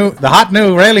that the hot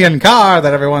new Raelian car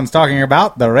that everyone's talking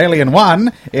about, the Raelian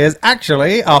 1, is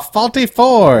actually a faulty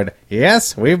Ford.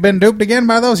 Yes, we've been duped again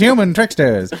by those human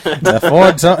tricksters. The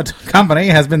Ford company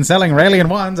has been selling Raelian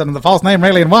 1s under the false name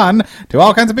Raelian 1 to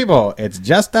all kinds of people. It's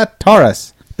just a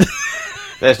Taurus.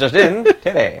 That's just in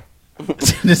today.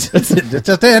 It's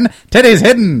just in.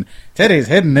 Titties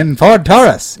hidden in Ford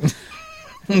Taurus.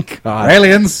 God.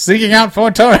 Raelians seeking out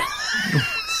Ford Taurus.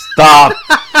 Stop.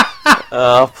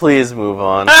 Please move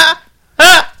on.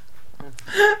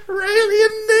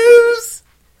 Raelian news.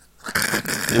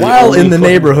 While in the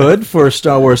neighborhood for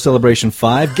Star Wars Celebration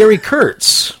 5, Gary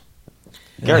Kurtz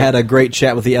had a great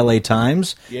chat with the LA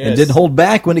Times and didn't hold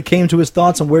back when it came to his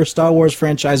thoughts on where Star Wars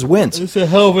franchise went. It's a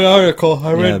hell of an article.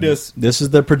 I read this. This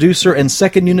is the producer and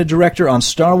second unit director on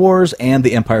Star Wars and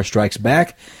The Empire Strikes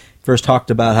Back. First talked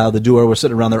about how the duo were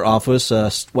sitting around their office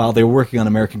while they were working on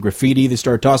American Graffiti. They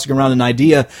started tossing around an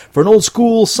idea for an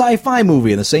old-school sci-fi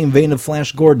movie in the same vein of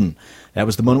Flash Gordon. That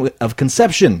was the moment of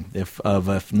conception, if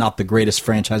not the greatest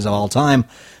franchise of all time.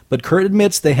 But Kurt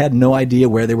admits they had no idea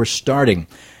where they were starting.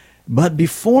 But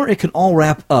before it could all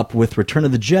wrap up with Return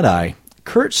of the Jedi,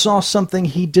 Kurt saw something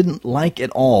he didn't like at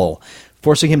all,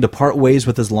 forcing him to part ways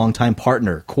with his longtime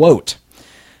partner. Quote,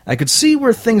 "I could see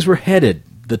where things were headed.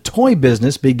 The toy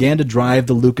business began to drive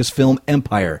the Lucasfilm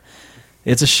empire.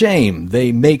 It's a shame.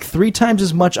 They make 3 times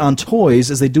as much on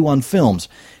toys as they do on films.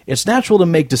 It's natural to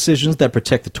make decisions that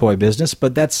protect the toy business,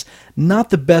 but that's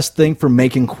not the best thing for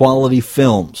making quality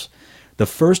films. The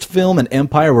first film and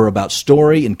Empire were about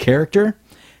story and character,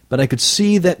 but I could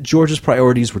see that George's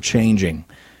priorities were changing.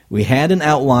 We had an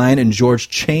outline, and George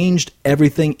changed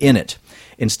everything in it.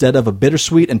 Instead of a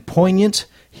bittersweet and poignant,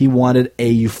 he wanted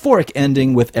a euphoric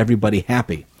ending with everybody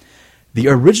happy. The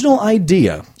original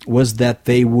idea was that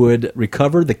they would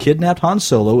recover the kidnapped Han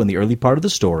Solo in the early part of the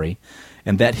story,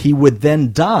 and that he would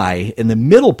then die in the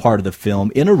middle part of the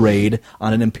film in a raid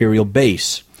on an Imperial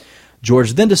base.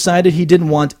 George then decided he didn't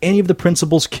want any of the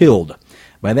principals killed.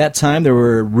 By that time, there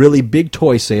were really big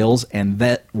toy sales, and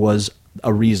that was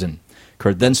a reason.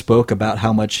 Kurt then spoke about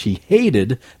how much he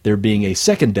hated there being a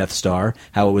second Death Star,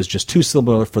 how it was just too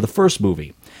similar for the first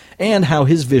movie, and how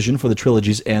his vision for the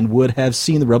trilogy's end would have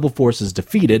seen the Rebel forces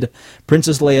defeated,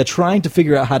 Princess Leia trying to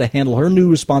figure out how to handle her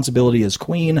new responsibility as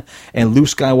queen, and Luke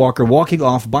Skywalker walking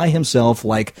off by himself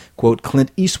like, quote, Clint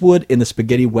Eastwood in the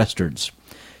spaghetti westerns.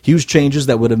 Huge changes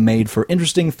that would have made for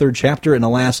interesting third chapter, and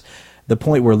alas, the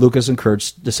point where Lucas and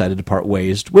Kurtz decided to part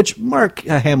ways, which Mark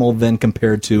Hamill then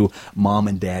compared to mom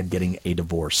and dad getting a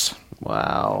divorce.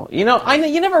 Wow. You know,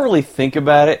 you never really think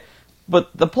about it,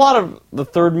 but the plot of the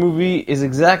third movie is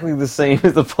exactly the same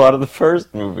as the plot of the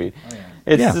first movie.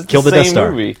 It's just kill the same Death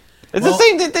Star. movie. It's the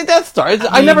same Death Star.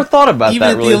 I never thought about even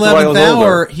that really at the until I was 11th older.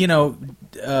 hour, you know,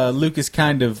 Lucas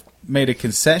kind of made a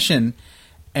concession,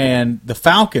 and the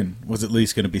Falcon was at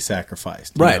least going to be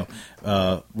sacrificed. you Right.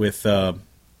 know, with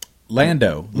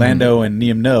Lando and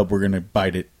Liam Nub were going to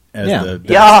bite it as the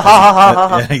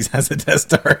as the Death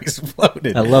Star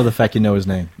exploded. I love the fact you know his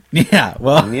name. Yeah,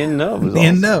 well, Liam Nub is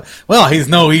Liam awesome. Nub. Well, he's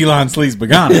no Elon Sleaze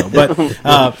Pagano, but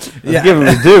yeah. Give him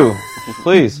his due,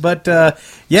 please. But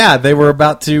yeah, they were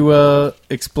about to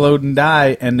explode and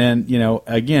die, and then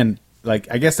again, like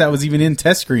I guess that was even in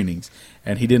test screenings,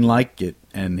 and he didn't like it,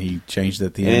 and he changed it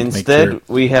at the end. And to make instead, sure.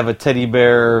 we have a teddy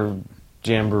bear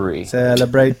jamboree.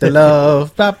 Celebrate the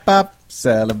love, pop pop.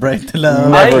 Celebrate the love.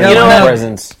 Never you know what?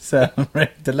 presents.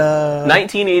 Celebrate the love.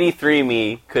 1983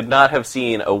 me could not have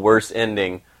seen a worse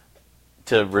ending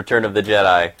to Return of the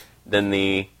Jedi than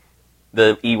the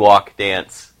Ewok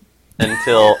dance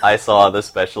until I saw the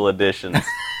special editions.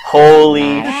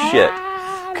 Holy shit.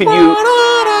 Could you...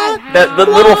 the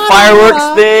little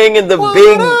fireworks thing and the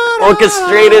big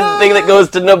orchestrated thing that goes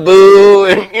to Naboo.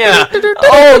 And, yeah.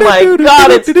 Oh my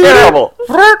god, it's terrible.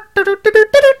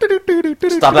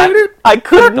 Stop that. I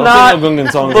could Don't not sing no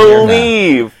Gungan songs in here.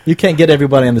 believe. You can't get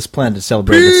everybody on this planet to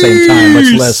celebrate at the same time,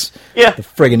 much less Yeah. the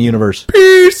friggin' universe.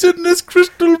 Peace in this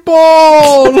crystal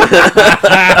ball. Peace.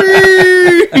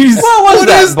 What was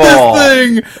that is ball? this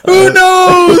thing? Who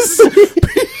knows?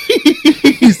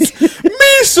 Peace.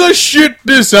 Me Lisa shit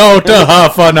this out a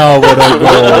half an hour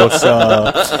ago,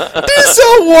 sir. This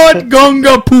is what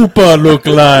Gunga Poopa look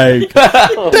like.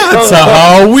 That's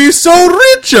how we so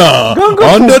richer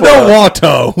under the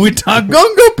water with a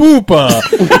Gunga Poopa.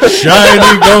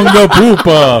 Shiny Gunga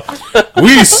Poopa.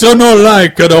 We so no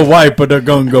like the wipe of the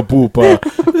Gunga Poopa.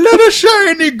 Let a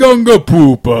shiny Gunga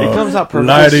Poopa. It comes out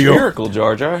lie perfectly to you. spherical,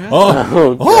 Jar Jar.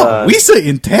 Oh, we say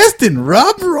intestine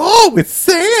rub raw with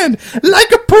sand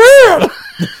like a pearl.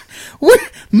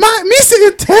 Me say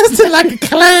intestine like a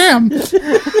clam.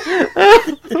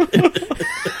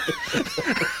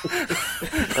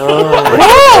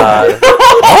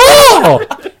 Oh,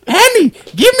 Annie,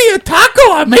 give me a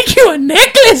taco. I'll make you a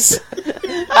necklace.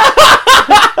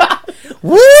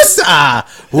 Woosa,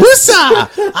 woosa!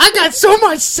 I got so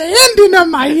much sand in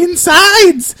my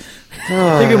insides.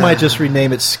 I think we might just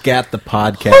rename it Scat the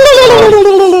Podcast.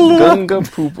 Gunga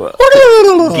Poopa.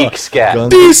 Geek scat.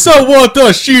 This is what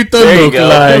the shit There you look go.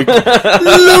 like.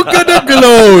 Look at the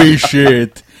glowy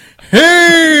shit.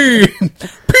 Hey,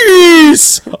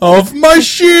 piece of my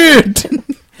shit.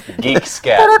 Geek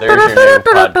scat. There's your new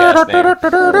podcast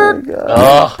name.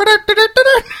 Oh,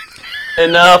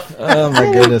 enough. Oh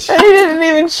my goodness. He didn't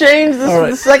even change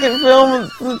the second film of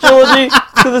the trilogy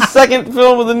to the second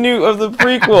film of the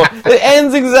prequel. It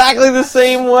ends exactly the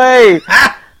same way.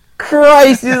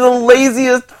 Christ, he's the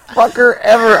laziest fucker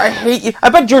ever. I hate you. I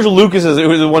bet George Lucas is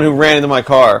the one who ran into my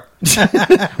car.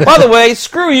 By the way,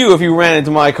 screw you if you ran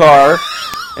into my car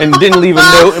and didn't leave a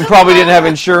note and probably didn't have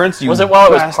insurance. You Was it while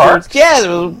it was bastards. parked? Yeah, it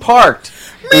was parked.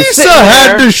 It was Misa sitting had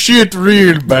there. the shit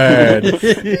real bad.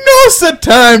 No such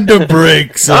time to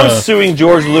break, I'm sir. suing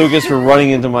George Lucas for running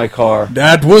into my car.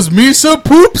 That was Misa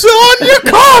poops on your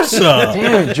car, sir.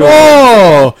 Damn it, George.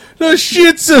 Oh, the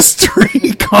shit's a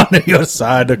streak on your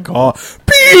side of the car.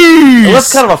 Well, that's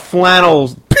Peace. kind of a flannel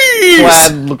Peace.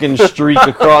 plaid looking streak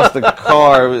across the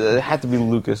car. It had to be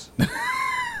Lucas.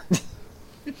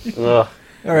 Ugh.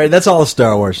 All right, that's all of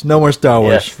Star Wars. No more Star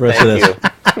Wars Yes, for us of thank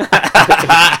this. you.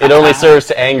 It only serves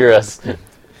to anger us.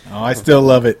 Oh, I still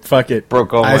love it. Fuck it.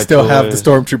 Broke all I my still have the toys.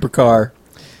 Stormtrooper car.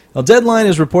 Well, Deadline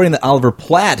is reporting that Oliver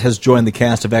Platt has joined the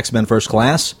cast of X-Men First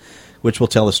Class, which will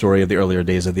tell the story of the earlier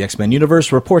days of the X-Men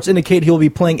universe. Reports indicate he will be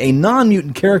playing a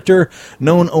non-mutant character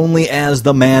known only as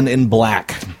the Man in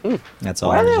Black. That's all.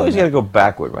 Why do they I'm always saying. got to go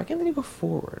backward? Why can't they go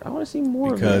forward? I want to see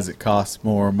more Because of it costs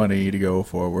more money to go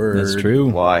forward. That's true.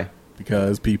 Why?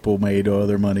 Because people made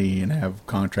other money and have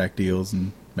contract deals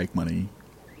and make money.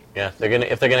 Yeah, if they're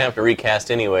gonna have to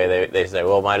recast anyway, they say,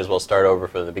 well, might as well start over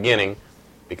from the beginning,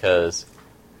 because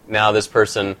now this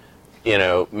person,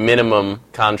 minimum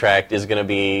contract is gonna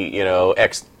be,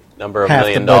 X number of Half $1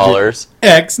 million. the budget.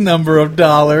 X number of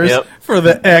dollars Yep. for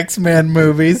the X-Men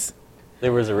movies.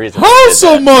 There was a reason. How they did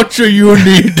so that. much do you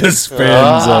need to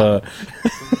spend?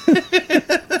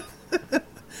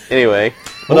 Anyway,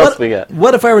 what else we got?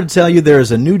 What if I were to tell you there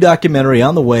is a new documentary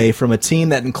on the way from a team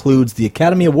that includes the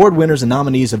Academy Award winners and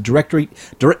nominees of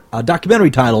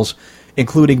documentary titles,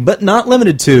 including but not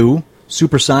limited to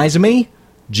Super Size Me,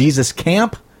 Jesus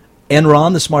Camp,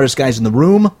 Enron, The Smartest Guys in the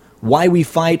Room, Why We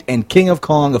Fight, and King of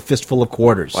Kong, A Fistful of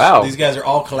Quarters. Wow. These guys are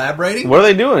all collaborating? What are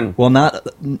they doing?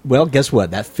 Well, guess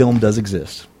what? That film does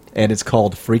exist, and it's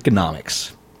called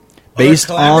Freakonomics.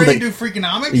 Based on the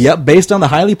Freakonomics? Yep, based on the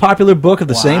highly popular book of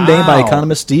the same name by Wow.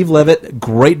 economist Steve Levitt.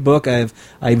 Great book. I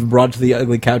even brought it to the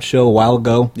Ugly Couch show a while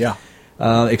ago. Yeah.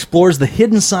 Explores the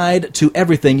hidden side to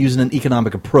everything using an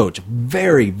economic approach.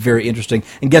 Very, very interesting.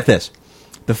 And get this.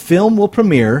 The film will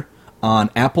premiere on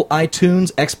Apple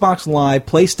iTunes, Xbox Live,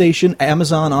 PlayStation,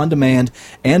 Amazon On Demand,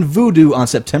 and Vudu on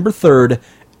September 3rd,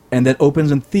 and then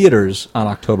opens in theaters on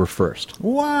October 1st.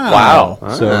 Wow.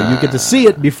 So you get to see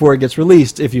it before it gets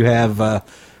released if you have,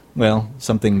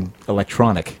 something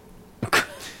electronic.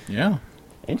 Yeah.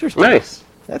 Interesting. Nice.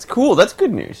 That's cool. That's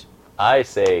good news. I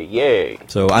say yay.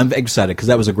 So I'm excited because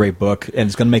that was a great book, and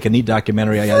it's going to make a neat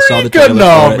documentary. I saw the trailer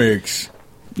for it. Freakonomics.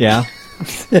 Yeah,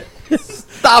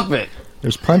 Stop it.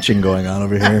 there's punching going on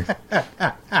over here.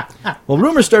 Well,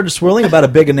 rumors started swirling about a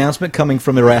big announcement coming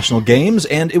from Irrational Games,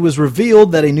 and it was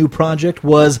revealed that a new project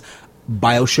was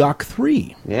BioShock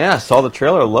 3. Yeah, saw the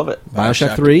trailer. Love it.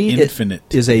 BioShock 3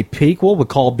 Infinite. is a prequel,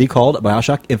 would be called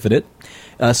BioShock Infinite.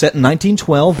 Set in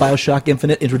 1912, BioShock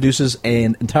Infinite introduces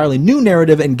an entirely new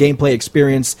narrative and gameplay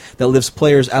experience that lifts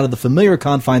players out of the familiar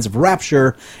confines of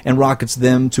Rapture and rockets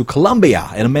them to Columbia,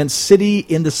 an immense city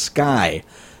in the sky.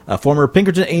 Former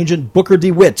Pinkerton agent Booker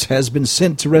DeWitt has been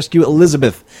sent to rescue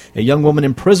Elizabeth, a young woman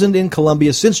imprisoned in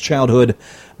Columbia since childhood.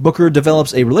 Booker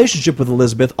develops a relationship with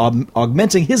Elizabeth,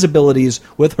 augmenting his abilities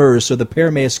with hers so the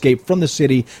pair may escape from the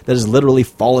city that is literally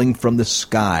falling from the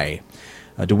sky.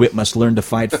 DeWitt must learn to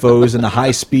fight foes in the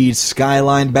high-speed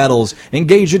skyline battles,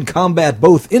 engage in combat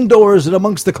both indoors and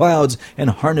amongst the clouds, and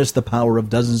harness the power of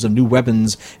dozens of new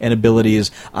weapons and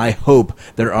abilities. I hope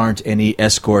there aren't any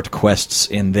escort quests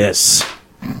in this.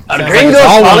 Are like gringos it's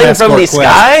all one falling from the escort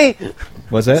sky?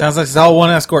 Was that? Sounds like it's all one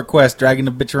escort quest, dragging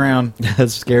the bitch around. That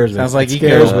scares me. Sounds like it he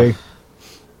scares goes. me.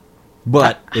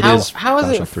 But it how, is. how is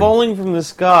Bioshock it 3. falling from the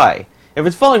sky? If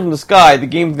it's falling from the sky, the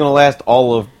game's going to last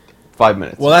all of 5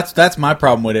 minutes. Well, that's my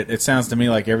problem with it. It sounds to me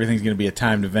like everything's going to be a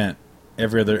timed event.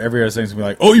 Every other thing's going to be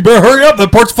like, oh, you better hurry up, the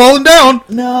part's falling down.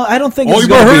 No, I don't think Oh, it's you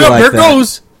going better to be hurry up, like here it that.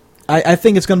 goes. I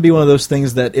think it's going to be one of those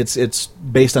things that it's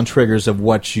based on triggers of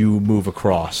what you move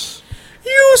across.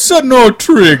 You said no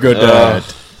trigger, Dad.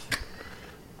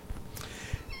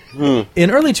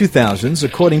 In early 2000s,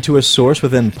 according to a source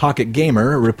within Pocket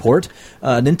Gamer report,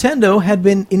 Nintendo had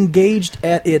been engaged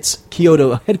at its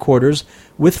Kyoto headquarters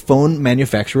with phone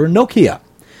manufacturer Nokia.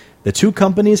 The two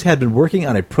companies had been working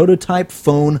on a prototype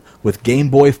phone with Game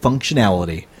Boy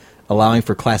functionality, allowing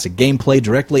for classic gameplay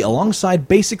directly alongside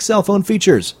basic cell phone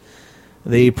features.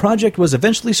 The project was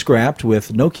eventually scrapped,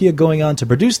 with Nokia going on to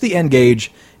produce the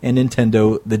N-Gage and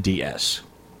Nintendo the DS.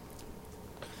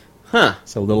 huh.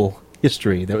 So a little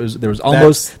history. There was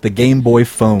almost the Game Boy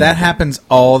phone. That happens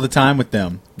all the time with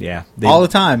them. Yeah, All the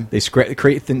time. They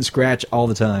create thin scratch all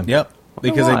the time. Yep.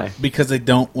 why? Because they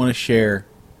don't want to share.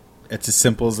 It's as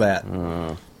simple as that.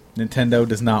 Nintendo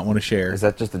does not want to share. Is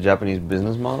that just the Japanese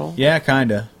business model? Yeah,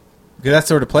 kinda. Because that's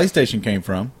where the PlayStation came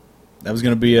from. That was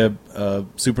going to be a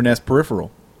Super NES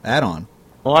peripheral add-on.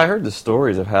 Well, I heard the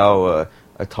stories of how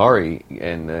Atari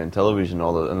and television,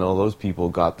 all those people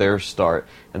got their start,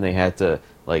 and they had to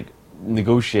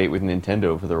negotiate with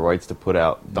Nintendo for the rights to put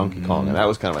out Donkey Kong, and that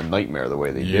was kind of a nightmare the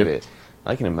way they did it.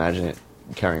 I can imagine it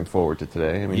carrying forward to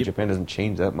today. I mean, Japan doesn't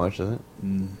change that much, does it?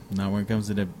 Not when it comes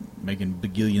to making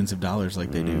bagillions of dollars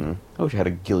like they do. I wish I had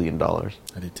 $1 billion.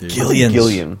 I did too. Gillions.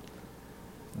 Gillion.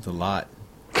 That's a lot.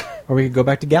 Or we could go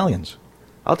back to galleons.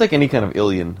 I'll take any kind of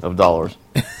illion of dollars.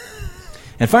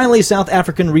 And finally, South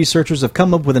African researchers have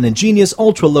come up with an ingenious,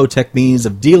 ultra-low-tech means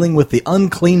of dealing with the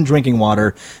unclean drinking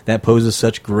water that poses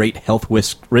such great health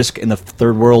risk in the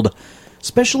third world.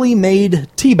 Specially made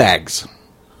tea bags.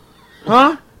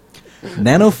 Huh?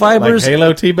 Nanofibers. Like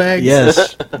Halo T-Bag?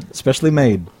 Yes, specially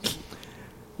made.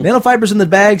 Nanofibers in the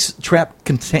bags trap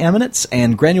contaminants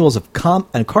and granules of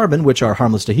carbon, which are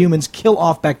harmless to humans, kill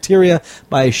off bacteria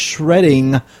by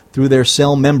shredding through their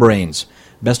cell membranes.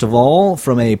 Best of all,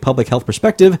 from a public health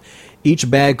perspective, each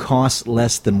bag costs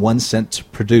less than 1 cent to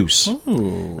produce.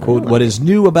 Quote, what is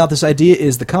new about this idea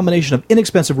is the combination of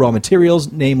inexpensive raw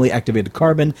materials, namely activated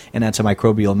carbon and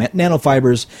antimicrobial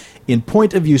nanofibers, in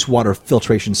point-of-use water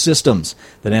filtration systems.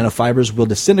 The nanofibers will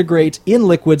disintegrate in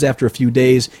liquids after a few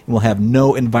days and will have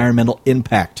no environmental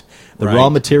impact. The raw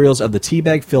materials of the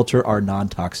teabag filter are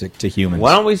non-toxic to humans.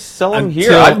 Why don't we sell them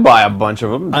here? Until- I'd buy a bunch of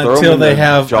them. Throw them Until in they a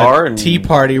have jar a and Tea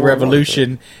Party pour 'em up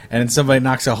revolution, and then somebody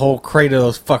knocks a whole crate of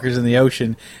those fuckers in the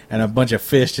ocean, and a bunch of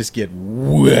fish just get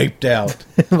wiped out.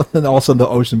 And all of a sudden the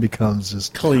ocean becomes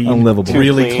just Clean. unlivable.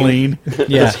 Really clean. clean.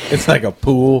 Yeah, it's like a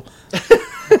pool.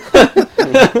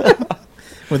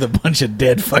 With a bunch of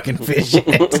dead fucking fish in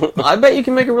it. there. I bet you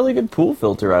can make a really good pool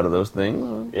filter out of those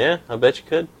things. Yeah, I bet you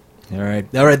could. All right,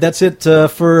 that's it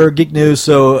for Geek News.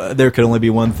 So there could only be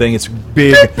one thing. It's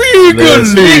big. Big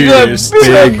list. list.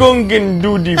 Big gungan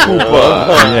doody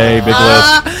poopa. Yay, big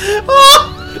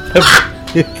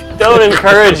list. Don't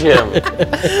encourage him.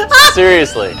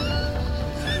 Seriously.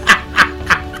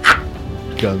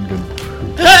 Gungan.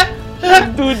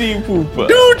 Doody poopa.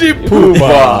 Doody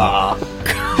poopa.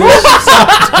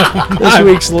 This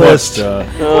week's list.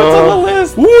 What's on the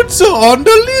list? What's on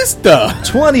the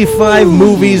list? 25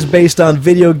 movies based on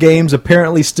video games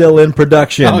apparently still in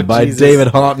production Oh, by Jesus. David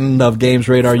Houghton of Games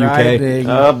Radar UK. Friday.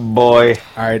 Oh, boy.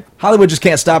 All right. Hollywood just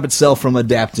can't stop itself from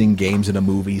adapting games into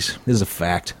movies. This is a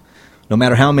fact. No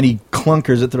matter how many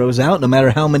clunkers it throws out, no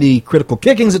matter how many critical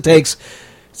kickings it takes,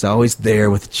 it's always there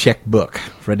with a checkbook,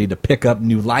 ready to pick up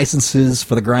new licenses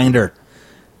for the grinder.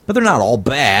 But they're not all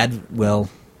bad. Well,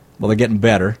 they're getting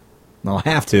better. They'll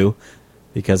have to,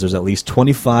 because there's at least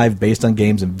 25 based on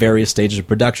games in various stages of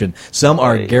production. Some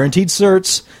are Right. guaranteed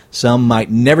certs, some might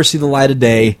never see the light of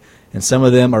day, and some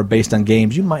of them are based on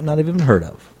games you might not have even heard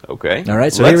of. Okay. All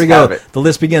right, so Let's here we go. have it. The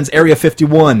list begins. Area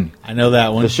 51. I know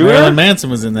that one. The shooter? Marilyn Manson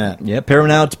was in that. Yeah,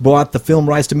 Paramount bought the film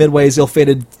rights to Midway's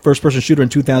ill-fated first-person shooter in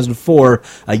 2004,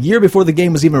 a year before the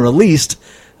game was even released.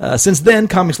 Since then,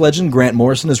 comics legend Grant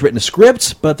Morrison has written a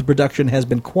script, but the production has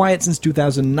been quiet since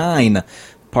 2009.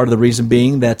 Part of the reason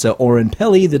being that Oren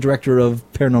Peli, the director of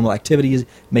Paranormal Activity, is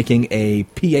making a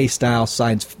PA-style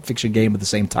science fiction game with the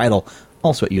same title.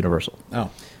 also at Universal. Oh,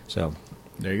 So,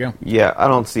 there you go. Yeah, I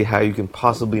don't see how you can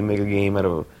possibly make a game out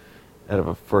of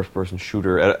a first-person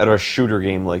shooter, out of a shooter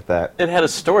game like that. It had a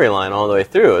storyline all the way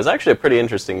through. It was actually a pretty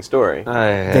interesting story.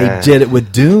 they did it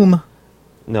with Doom.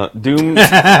 No, Doom. They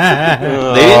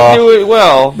didn't do it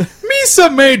well.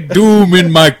 Misa made Doom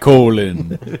in my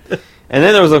colon. And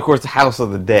then there was, of course, the House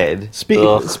of the Dead.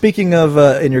 Ugh. Speaking of,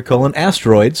 in your colon,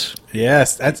 asteroids.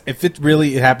 Yes, that's if it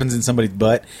really happens in somebody's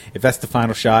butt. If that's the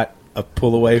final shot, a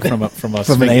pull away from a From an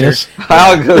sphincter. anus.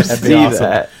 I'll go That'd be see awesome.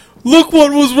 that. Look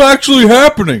what was actually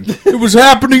happening. It was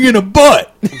happening in a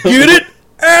butt. Get it?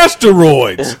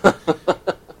 Asteroids.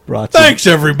 Brought to, Thanks,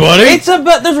 everybody. It's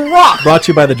about there's rock. brought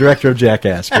to you by the director of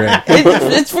Jackass, Greg.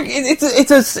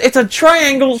 It's a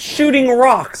triangle shooting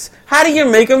rocks. How do you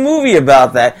make a movie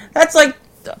about that? That's like,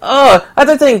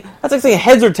 that's like saying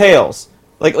heads or tails.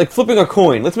 Like flipping a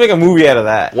coin. Let's make a movie out of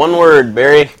that. One word,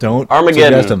 Barry. Don't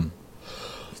Armageddon. suggest 'em.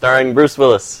 Starring Bruce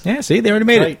Willis. Yeah, see, they already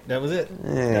made it. Right, that was it.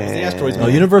 That was the asteroids. Well,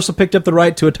 Universal picked up the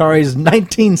right to Atari's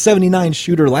 1979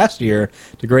 shooter last year,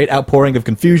 to great outpouring of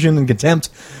confusion and contempt.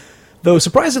 Though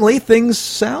surprisingly, things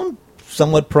sound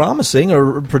somewhat promising.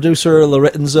 Producer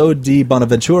Lorenzo Di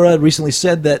Bonaventura recently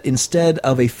said that instead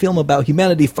of a film about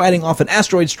humanity fighting off an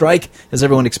asteroid strike, as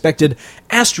everyone expected,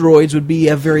 Asteroids would be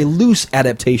a very loose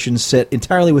adaptation set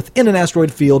entirely within an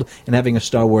asteroid field and having a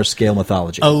Star Wars scale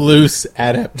mythology. A loose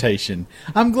adaptation.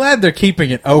 I'm glad they're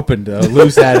keeping it open to a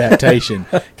loose adaptation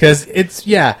because it's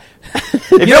If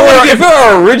it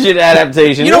were a rigid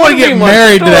adaptation, You don't want to get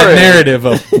married to that narrative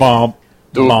of bomb,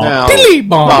 Now. bomb, dilly,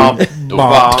 bomb, bomb,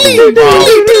 Bomb. dilly,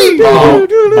 dilly, dilly, bomb,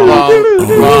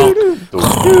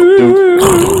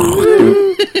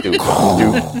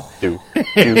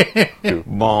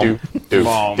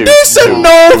 bomb. There's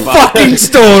no fucking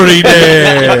story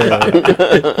there.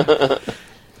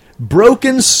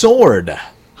 Broken Sword.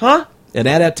 Huh? An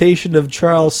adaptation of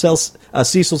Charles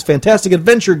Cecil's fantastic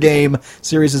adventure game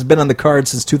series has been on the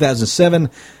cards since 2007.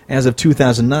 As of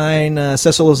 2009,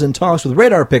 Cecil is in talks with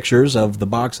Radar Pictures of The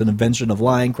Box and Invention of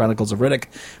Lying, Chronicles of Riddick,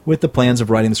 with the plans of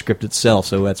writing the script itself.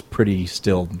 So that's pretty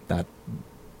still not...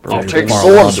 I'll take far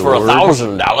swords along. for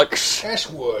 $1,000, Alex.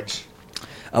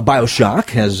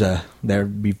 BioShock,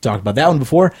 we've talked about that one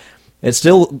before. It's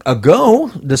still a go,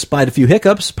 despite a few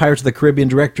hiccups. Pirates of the Caribbean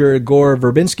director Gore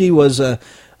Verbinski was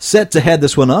set to head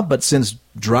this one up, but since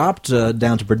dropped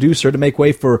down to producer to make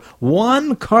way for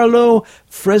Juan Carlo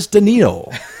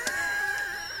Fresnadino,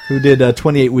 who did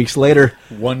 28 Weeks Later.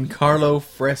 One Carlo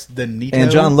Fresnadino.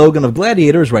 And John Logan of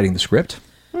Gladiator is writing the script.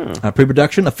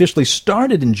 Pre-production officially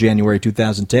started in January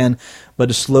 2010, but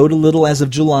has slowed a little as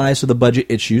of July, so the budget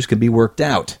issues can be worked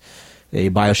out. A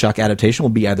BioShock adaptation will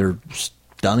be either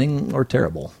stunning or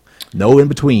terrible. No in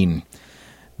between.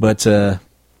 But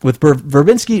with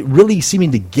Verbinski really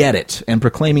seeming to get it and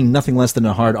proclaiming nothing less than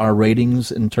a hard R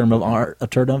ratings in terms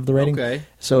of the rating. Okay.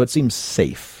 So it seems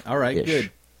safe. All right,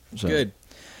 good. So- Good.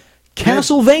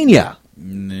 Castlevania.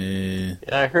 Nah. Yeah,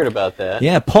 I heard about that.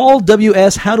 Yeah, Paul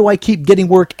W.S. How Do I Keep Getting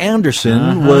Work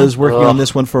Anderson was working on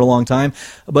this one for a long time,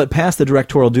 but passed the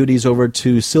directorial duties over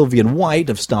to Sylvian White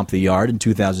of Stomp the Yard in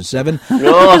 2007.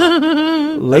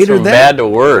 Later From bad to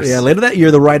worse. Yeah, later that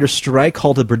year, the writer's strike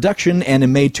halted production, and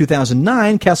in May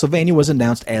 2009, Castlevania was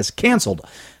announced as canceled.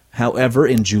 However,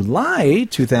 in July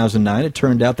 2009, it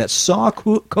turned out that Saw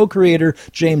co-creator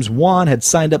James Wan had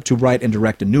signed up to write and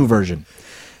direct a new version.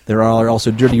 There are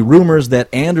also dirty rumors that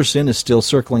Anderson is still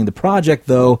circling the project,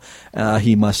 though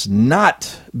he must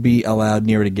not be allowed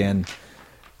near it again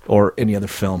or any other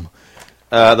film.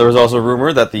 There was also a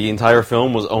rumor that the entire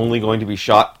film was only going to be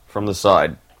shot from the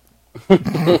side.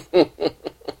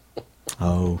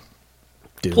 Oh,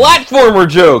 dude. Platformer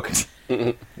joke!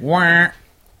 Wah.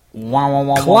 Wah, wah,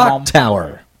 wah, Clock wah.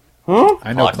 Tower. I know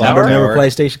Clock Clock Tower? Remember Tower.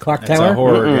 PlayStation Clock That's Tower? a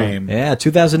horror game. Yeah,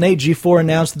 2008, G4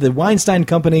 announced that the Weinstein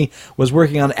Company was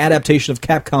working on an adaptation of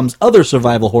Capcom's other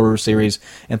survival horror series,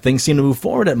 and things seem to move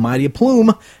forward at Mighty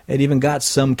Plume. It even got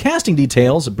some casting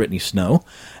details of Brittany Snow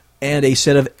and a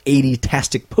set of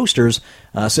 80-tastic posters.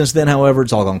 Since then, however,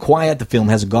 it's all gone quiet. The film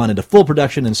hasn't gone into full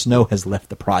production, and Snow has left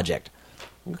the project.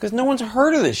 Because no one's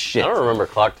heard of this shit. I don't remember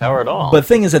Clock Tower at all. But the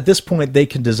thing is, at this point, they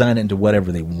can design it into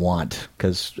whatever they want.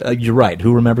 Because you're right.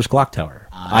 Who remembers Clock Tower?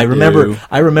 I remember. do.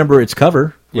 I remember its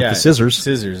cover with the scissors.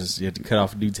 Scissors. You had to cut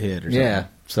off a dude's head or something. Yeah,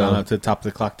 so- Climb up to the top of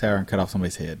the clock tower and cut off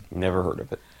somebody's head. Never heard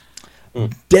of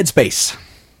it. Dead Space.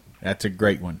 That's a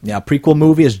great one. Now, a prequel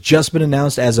movie has just been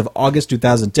announced as of August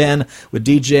 2010, with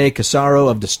DJ Casaro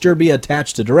of Disturbia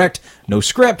attached to direct. No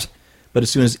script, but as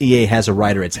soon as EA has a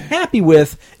writer it's happy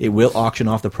with, it will auction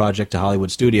off the project to Hollywood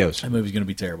studios. That movie's going to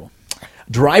be terrible.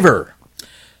 Driver.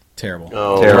 Terrible.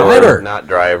 Oh, Driver. not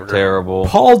Driver. Terrible.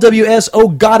 Paul W.S. Oh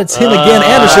God, it's him again.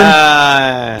 Anderson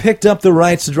Ah. picked up the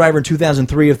rights to Driver in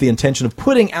 2003 with the intention of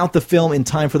putting out the film in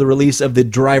time for the release of the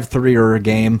Drive 3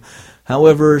 game.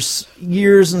 However,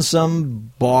 years and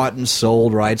some bought and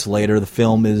sold rights later, the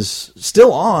film is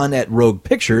still on at Rogue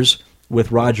Pictures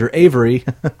with Roger Avery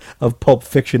of Pulp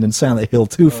Fiction and Silent Hill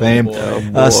 2 fame,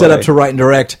 set up to write and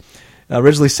direct.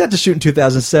 Originally set to shoot in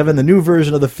 2007, the new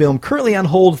version of the film currently on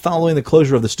hold following the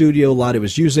closure of the studio lot it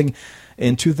was using.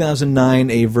 In 2009,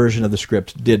 a version of the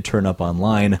script did turn up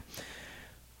online.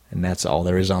 And that's all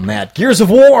there is on that. Gears of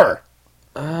War!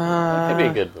 Could be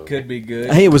a good movie. Could be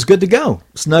good. Hey, it was good to go.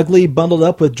 Snugly bundled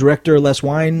up with director Les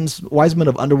Wiseman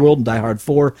of Underworld and Die Hard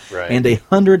 4, Right. and a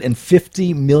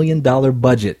 $150 million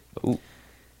budget. Ooh.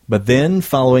 But then,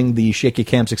 following the shaky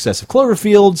cam success of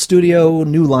Cloverfield, Studio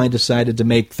New Line decided to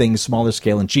make things smaller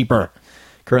scale and cheaper.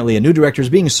 Currently, a new director is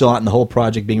being sought, and the whole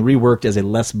project being reworked as a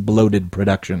less bloated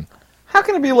production. How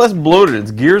can it be less bloated?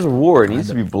 It's Gears of War. It needs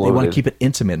to be They bloated. want to keep it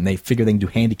intimate, and they figure they can do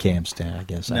handy cams now, I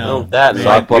guess. I don't know. No, that Sock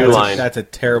Sock puppets. Blue Line. That's a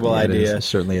terrible Yeah, it idea. is. It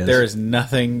certainly is. There is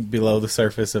nothing below the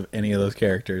surface of any of those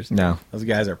characters. No. Those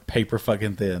guys are paper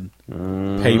fucking thin.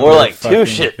 More like fucking 2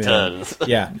 shit thin. tons.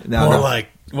 Yeah. No, more no. like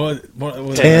what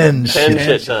 10 10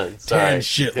 shit tons. 10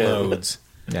 Sorry. shitloads.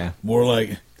 Yeah. More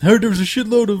like I heard there was a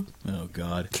shitload of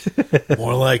God.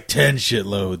 More like 10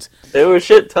 shitloads. It was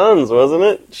shit tons, wasn't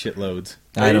it? Shitloads.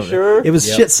 Are you know. sure? It was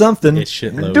Yep. shit something. It's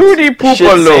shitloads. Duty poopa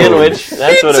Shit load. sandwich.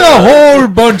 That's It's what it a was. whole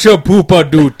bunch of poopa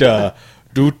doota.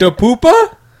 Doota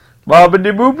poopa?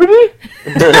 Bobbity boopity.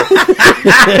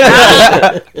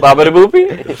 Bobbity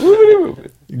boopy? Boopity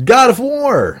boopy. God of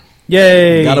War.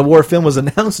 Yay. God of War film was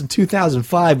announced in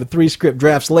 2005, but 3 script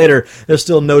drafts later, there's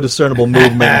still no discernible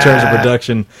movement in terms of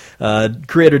production.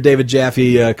 Creator David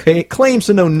Jaffe claims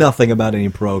to know nothing about any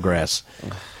progress.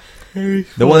 The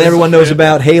one everyone knows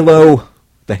about, Halo.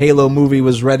 The Halo movie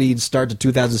was ready to start to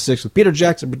 2006 with Peter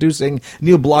Jackson producing,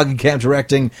 Neil Blomkamp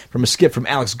directing, from a skip from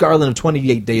Alex Garland of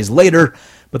 28 Days Later.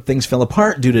 But things fell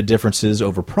apart due to differences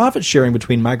over profit sharing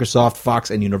between Microsoft, Fox,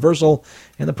 and Universal,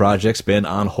 and the project's been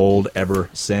on hold ever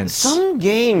since. Some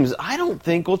games I don't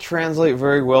think will translate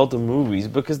very well to movies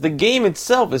because the game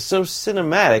itself is so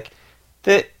cinematic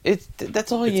that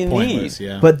that's all you Pointless, need.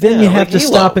 yeah. But then Yeah, you have like to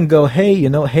Halo. stop and go, hey,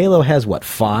 Halo has,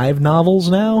 5 novels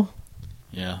now?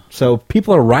 yeah. So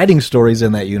people are writing stories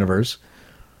in that universe.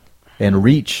 And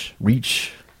Reach.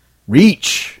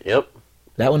 Yep.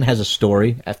 That one has a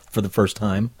story for the first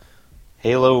time.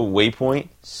 Halo Waypoint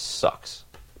sucks.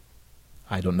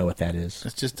 I don't know what that is.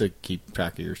 It's just to keep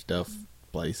track of your stuff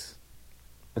place.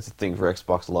 That's a thing for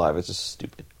Xbox Live. It's just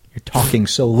stupid. You're talking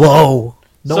so low.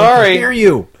 No one Sorry. can hear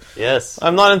you. Yes.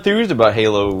 I'm not enthused about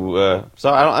Halo.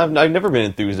 I've never been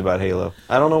enthused about Halo.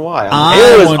 I don't know why.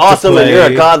 Halo is want to awesome and you're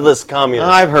play- a godless communist.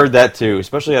 I've heard that too,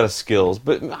 especially out of skills.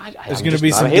 But There's going to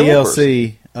be some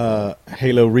DLC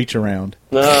Halo Reach Around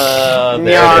There Yeah, it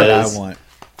that I is. want.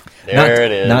 There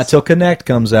it is. Not till Connect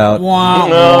comes out. Wah,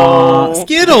 No. wah.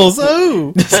 Skittles,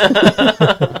 oh!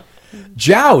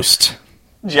 Joust.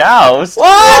 Joust?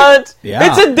 What? Yeah.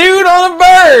 It's a dude on a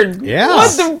bird. Yeah.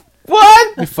 What the?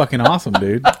 What? Be fucking awesome,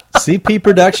 dude. CP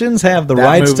Productions have the That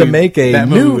rights to movie- make a that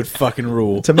movie new would fucking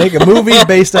rule. to make a movie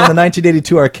based on the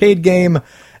 1982 arcade game.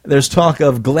 There's talk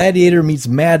of Gladiator meets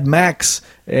Mad Max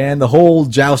and the whole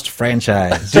Joust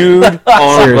franchise. Dude on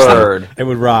a Seriously. bird. It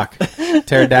would rock.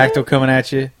 Pterodactyl coming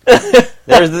at you.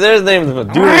 There's the name of the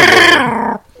dude on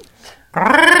a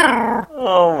bird.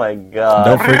 Oh my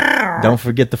god. Don't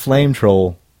forget the Flame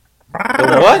Troll.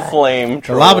 What? Flame The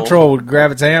troll. lava troll would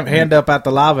grab its hand up out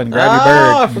the lava and grab Oh, your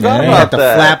bird. I forgot And you about have to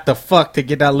that. flap the fuck to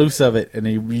get that loose of it, and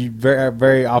you very,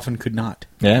 very often could not.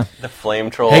 Yeah. The flame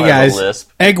troll Hey has guys, a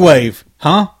lisp. egg wave,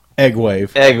 huh? Egg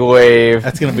wave. Egg wave.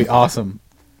 That's gonna be awesome.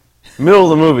 Middle of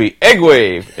the movie. Egg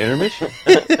wave. Intermission.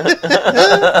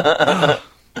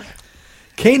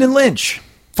 Kane and Lynch.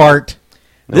 Fart.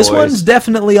 This Noise. one's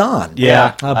definitely on.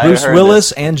 Yeah. I Bruce heard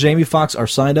Willis and Jamie Foxx are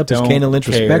signed up as Don't Kane and Lynch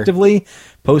care. respectively.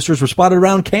 Posters were spotted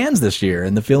around Cannes this year,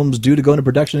 and the film's due to go into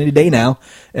production any day now.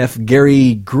 F.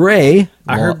 Gary Gray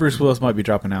I heard Bruce Willis might be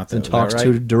dropping out. Though. and Is talks that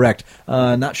to right? direct.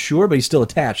 Not sure, but he's still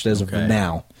attached as of Okay.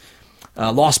 now.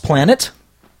 Lost Planet.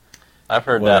 I've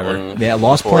heard Whatever. that one. Yeah,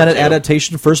 Lost before, Planet too.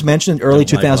 adaptation first mentioned in early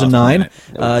Don't like 2009.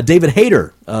 Lost David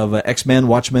Hayter of X-Men,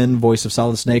 Watchmen, voice of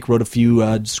Solid Snake, wrote a few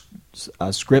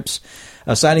scripts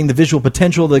citing the visual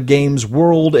potential of the game's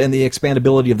world and the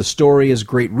expandability of the story as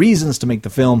great reasons to make the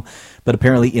film, but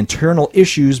apparently internal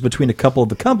issues between a couple of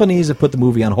the companies have put the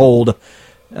movie on hold.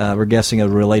 We're guessing it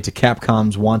will relate to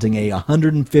Capcom's wanting a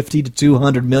 $150 to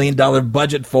 $200 million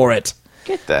budget for it.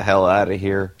 Get the hell out of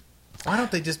here. Why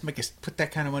don't they just put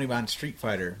that kind of money behind Street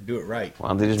Fighter? Do it right. Why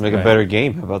don't they just make Right. a better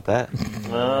game? How about that?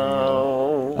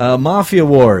 Oh, Mafia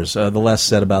Wars. The less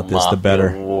said about this, the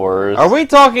better. Wars. Are we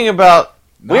talking about?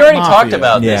 We Not already Mafia. talked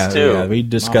about Yeah, this too. yeah, we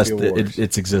discussed Mafia Wars.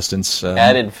 its existence.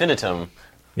 Ad infinitum.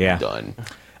 Yeah. Done.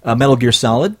 Metal Gear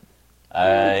Solid.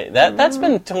 That's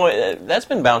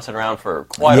been bouncing around for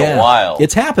quite Yeah. a while.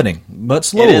 It's happening, but It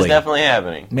slowly. is definitely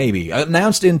happening. Maybe.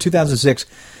 Announced in 2006,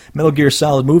 Metal Gear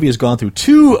Solid movie has gone through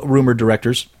 2 rumored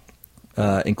directors,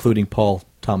 including Paul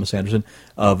Thomas Anderson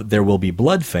of There Will Be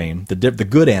Blood fame, the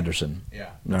good Anderson. Yeah.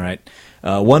 All right.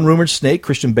 One rumored snake,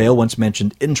 Christian Bale, once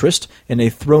mentioned interest in a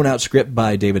thrown-out script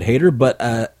by David Hayter,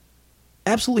 but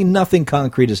absolutely nothing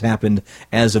concrete has happened.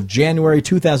 As of January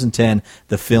 2010,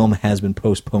 the film has been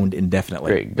postponed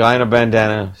indefinitely. Great. Guy in a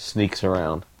bandana sneaks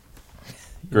around.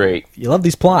 Great. You love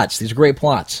these plots. These are great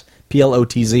plots.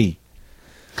 PLOTZ.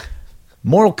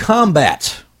 Mortal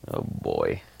Kombat. Oh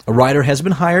boy. A writer has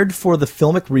been hired for the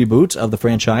filmic reboot of the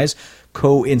franchise.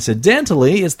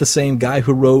 Coincidentally, it's the same guy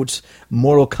who wrote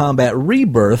Mortal Kombat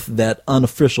Rebirth, that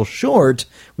unofficial short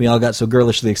we all got so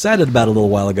girlishly excited about a little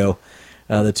while ago.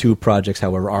 The 2 projects,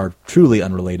 however, are truly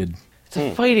unrelated. It's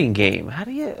a fighting game. How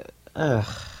do you?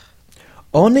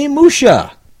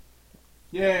 Onimusha.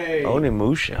 Yay!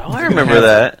 Onimusha. Oh, I remember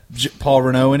that. Paul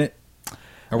Renault in it.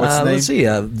 Or what's his name? Let's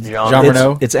see. Jean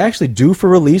Renault. It's actually due for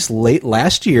release late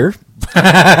last year.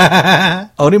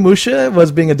 Onimusha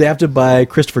was being adapted by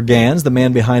Christopher Gans, the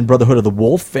man behind Brotherhood of the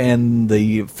Wolf and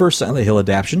the first Silent Hill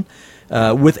adaptation,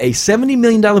 with a $70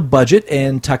 million budget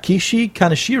and Takeshi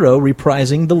Kaneshiro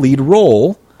reprising the lead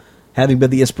role, having been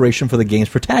the inspiration for the game's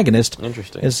protagonist.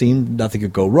 Interesting. It seemed nothing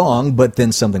could go wrong, but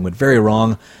then something went very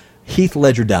wrong. Heath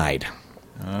Ledger died.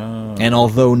 And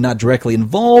although not directly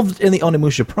involved in the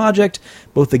Onimusha project,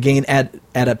 both the game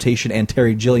adaptation and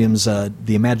Terry Gilliam's The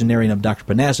Imaginarium of Dr.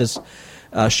 Parnassus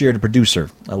shared a producer.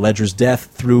 Ledger's death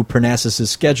threw Parnassus'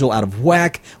 schedule out of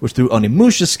whack, which threw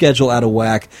Onimusha's schedule out of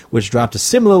whack, which dropped a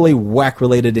similarly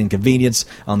whack-related inconvenience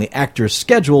on the actors'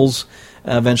 schedules.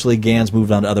 Eventually, Gans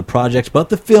moved on to other projects, but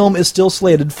the film is still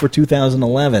slated for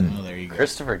 2011. There you go.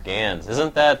 Christopher Gans.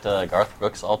 Isn't that Garth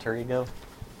Brooks' alter ego?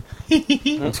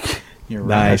 You're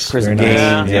right. Nice. Chris very Gaines,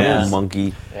 nice. that Yeah. little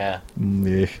monkey. Yeah.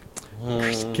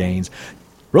 Chris Gaines.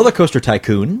 Roller Coaster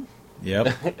Tycoon. Yep.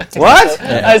 What?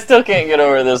 I still can't get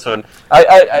over this one.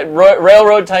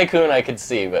 Railroad Tycoon I could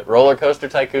see, but Roller Coaster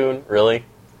Tycoon, really?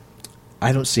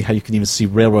 I don't see how you can even see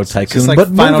Railroad Tycoon, Just like but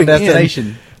Final moving in,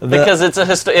 Destination. Because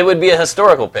it would be a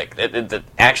historical pick. It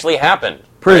actually happened.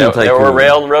 Prison There were Tycoon.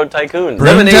 Railroad Tycoons.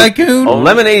 Prison Tycoon? Oh,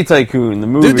 Lemonade Tycoon, the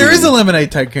movie. Dude, there is a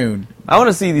Lemonade Tycoon. I want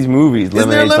to see these movies. Isn't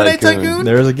there a Lemonade Tycoon. Tycoon?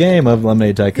 There's a game of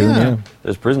Lemonade Tycoon, Yeah. yeah.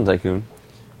 There's Prison Tycoon.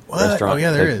 What? Restaurant Oh,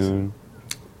 yeah, there is. Tycoon.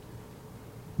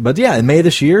 But yeah, in May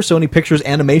this year, Sony Pictures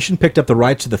Animation picked up the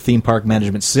rights to the theme park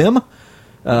management sim.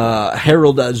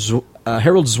 Harold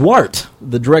Zwart,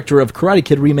 the director of Karate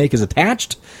Kid Remake, is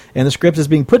attached, and the script is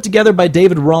being put together by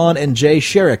David Ron and Jay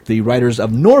Sherrick, the writers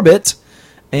of Norbit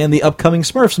and the upcoming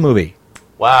Smurfs movie.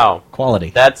 Wow. Quality.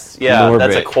 That's a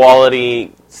Norbit.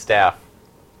 quality staff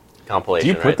compilation. Do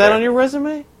you put right that there. on your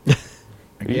resume? You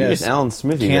Yes. just Alan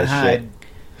Smithy. Can't that shit.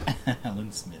 hide.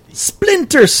 Alan Smithy.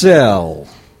 Splinter Cell.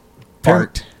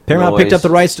 Fart. Paramount picked Noise. up the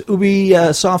rights to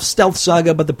Ubisoft Stealth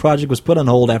Saga, but the project was put on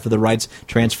hold after the rights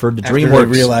transferred to After they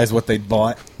DreamWorks. realized what they'd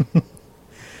bought.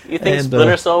 You think And,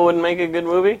 Splinter Cell wouldn't make a good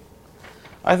movie?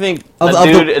 I think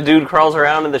A dude crawls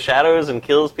around in the shadows and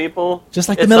kills people? Just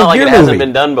like the it's Metal not like Gear it movie. hasn't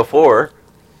been done before.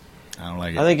 I don't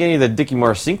like it. I think any of the Dickie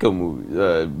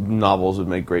Marcinko novels would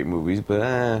make great movies,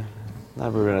 but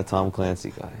never been a Tom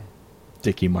Clancy guy.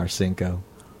 Dickie Marcinko.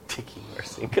 Dickie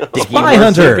Marcinko. Spy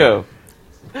Hunter. Marcinko.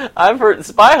 I've heard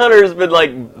Spy Hunter's been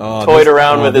toyed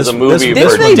around with as a movie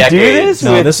this- for Didn't they decades. do this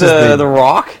No, with this is the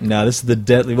Rock? No, this is the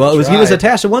deadly. Well, he was Tried.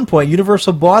 attached at one point.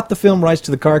 Universal bought the film rights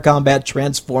to the car combat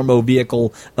Transformo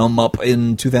vehicle up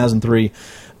in 2003.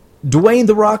 Dwayne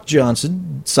 "The Rock"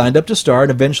 Johnson signed up to star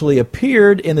and eventually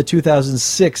appeared in the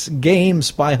 2006 game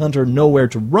Spy Hunter Nowhere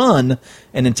to Run,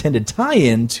 an intended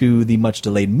tie-in to the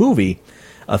much-delayed movie.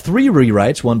 3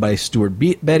 rewrites, one by Stuart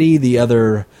Betty, the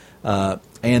other,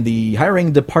 and the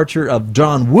hiring departure of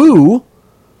John Woo.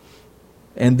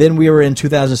 And then we were in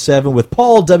 2007 with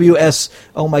Paul W.S.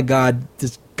 Oh my God,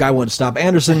 this guy won't stop.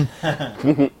 Anderson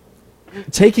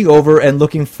taking over and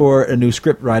looking for a new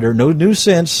script writer. No news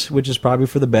since, which is probably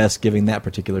for the best, given that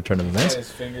particular turn of events. His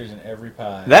fingers in every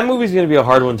pie. That movie's going to be a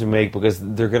hard one to make because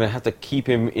they're going to have to keep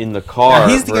him in the car. Now,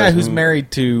 he's the guy whereas who's married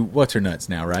to what's her nuts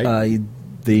now, right?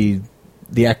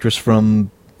 The actress from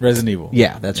Resident Evil.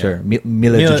 yeah, that's Yeah. her, Mila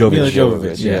Mila Jovovich.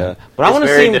 Jovovich, Yeah, yeah. but I He's want to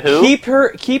see married him to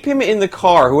who? keep him in the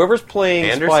car. Whoever's playing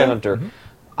Spy Anderson? Hunter,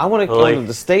 I want Like- them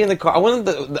to stay in the car. I want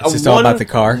them to, It's just all about the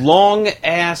car? long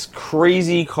ass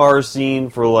crazy car scene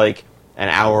for like an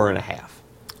hour and a half.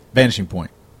 Vanishing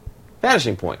Point.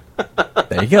 Vanishing point.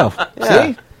 There you go. Yeah.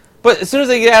 See? But as soon as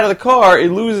they get out of the car,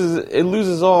 it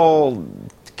loses all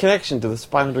connection to the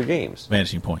Spy Hunter games.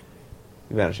 Vanishing Point.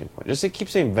 Vanishing point. Keep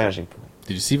saying vanishing point.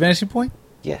 Did you see Vanishing Point?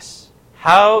 Yes.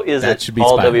 How is That it should be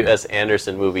Paul Spider-Man. W.S.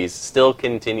 Anderson movies still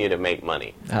continue to make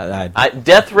money? I-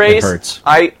 Death Race, hurts.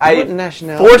 I What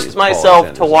nationality is forced Paul myself to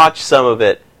Anderson? watch some of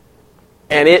it,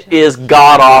 and it is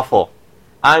god-awful.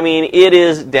 I mean, it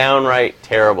is downright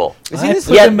terrible. Is he I this-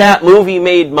 put Yet them that movie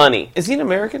made money. Is he an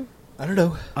American? I don't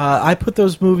know. I put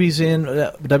those movies in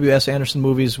W.S. Anderson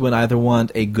movies when I either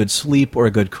want a good sleep or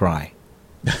a good cry.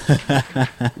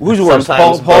 Who's worse,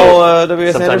 Sometimes Paul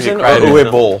W.S. Sometimes you Anderson cry or to Uwe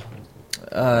yourself. Boll?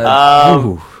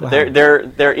 Ooh, wow.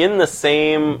 They're in the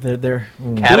same They're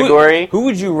category. Who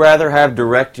would you rather have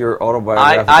direct your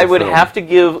autobiographical I would film? have to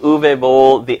give Uwe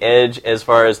Boll the edge as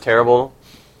far as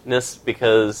terribleness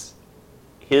because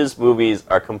his movies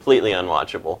are completely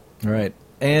unwatchable. right.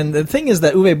 And the thing is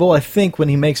that Uwe Boll, I think, when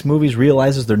he makes movies,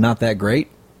 realizes they're not that great.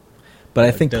 But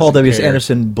I think Paul doesn't W.S. care.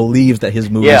 Anderson believes that his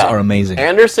movies are amazing.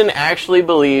 Anderson actually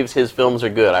believes his films are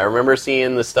good. I remember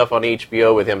seeing the stuff on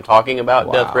HBO with him talking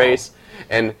about Death Race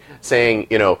and saying,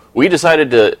 we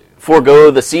decided to forego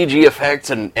the CG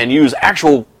effects and use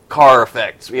actual car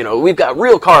effects. We've got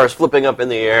real cars flipping up in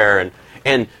the air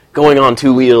and going on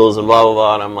two wheels and blah, blah,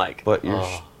 blah. And I'm like, But your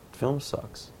film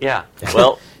sucks. yeah,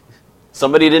 well,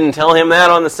 somebody didn't tell him that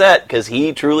on the set because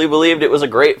he truly believed it was a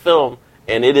great film,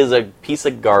 and it is a piece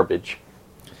of garbage.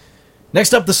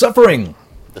 Next up, The Suffering.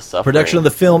 The Suffering. Production of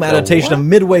the film adaptation what? of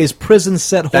Midway's prison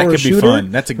set horror could be shooter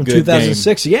fun. That's a from good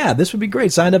 2006. Yeah, this would be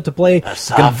great. Signed up to play a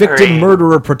Suffering. convicted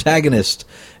murderer protagonist.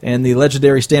 And the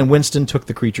legendary Stan Winston took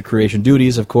the creature creation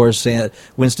duties. Of course,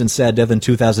 Winston's sad death in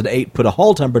 2008 put a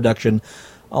halt on production,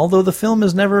 although the film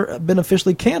has never been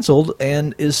officially canceled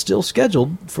and is still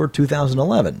scheduled for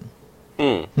 2011.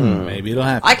 Maybe it'll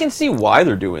happen. I can see why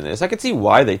they're doing this. I can see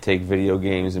why they take video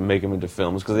games and make them into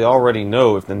films because they already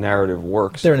know if the narrative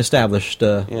works. They're an established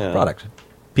product.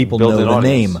 People Built-in know the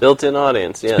audience. name. Built-in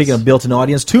audience, yes. Speaking of built-in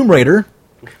audience, Tomb Raider.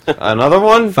 Another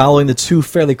one? Following the two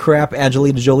fairly crap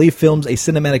Angelina Jolie films, a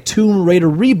cinematic Tomb Raider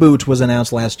reboot was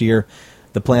announced last year.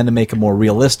 The plan to make a more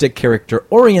realistic,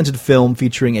 character-oriented film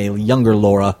featuring a younger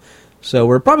Laura. So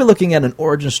we're probably looking at an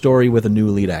origin story with a new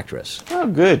lead actress. Oh,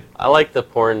 good. I like the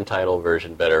porn title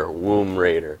version better, Womb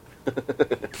Raider.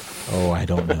 Oh, I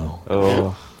don't know.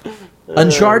 Oh,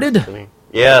 Uncharted?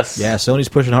 Yes. Yeah, Sony's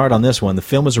pushing hard on this one. The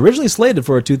film was originally slated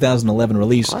for a 2011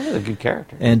 release. I had a good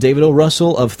character. And David O.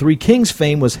 Russell of Three Kings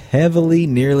fame was very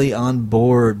nearly on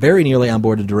board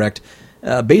to direct.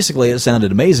 Basically, it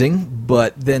sounded amazing,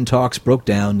 but then talks broke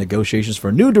down. Negotiations for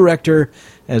a new director,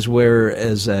 as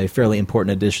a fairly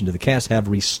important addition to the cast, have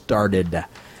restarted.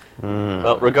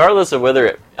 Well, regardless of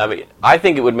whether I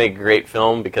think it would make a great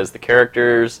film because the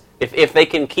characters, if they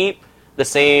can keep the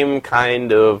same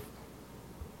kind of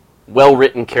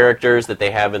well-written characters that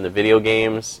they have in the video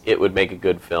games, it would make a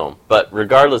good film. But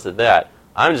regardless of that,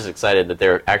 I'm just excited that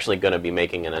they're actually going to be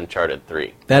making an Uncharted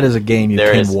 3. That is a game you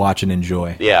There can is- watch and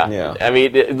enjoy. Yeah. Yeah. I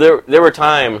mean, there were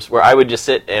times where I would just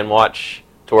sit and watch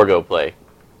Torgo play.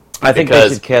 I think they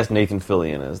because should cast Nathan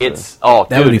Fillion as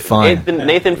That would be fun.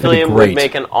 Nathan be Fillion great. would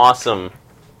make an awesome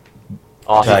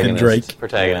Nathan Drake.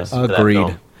 protagonist. for that Agreed.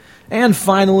 film. And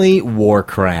finally,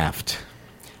 Warcraft.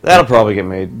 That'll probably get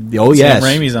made. Oh, yes.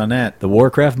 Sam Raimi's on that. The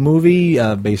Warcraft movie,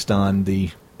 based on the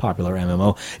popular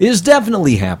MMO, is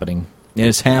definitely happening. And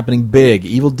it's happening big.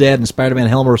 Evil Dead and Spider-Man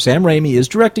Helmer Sam Raimi is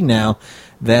directing now.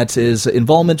 That his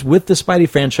involvement with the Spidey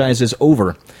franchise is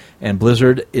over. And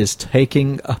Blizzard is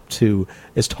talking up to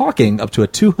a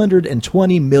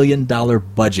 $220 million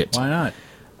budget. Why not?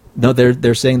 No,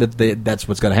 they're saying that that's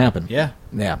what's going to happen. Yeah.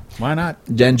 Yeah. Why not?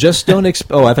 And just don't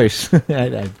expect... Oh, I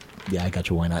thought yeah, I got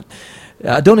you. Why not?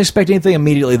 Don't expect anything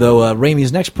immediately, though.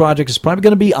 Raimi's next project is probably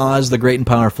going to be Oz, the Great and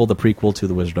Powerful, the prequel to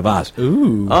The Wizard of Oz.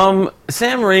 Ooh.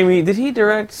 Sam Raimi, did he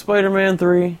direct Spider-Man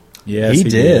 3? Yes, he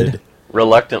did.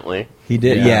 Reluctantly. He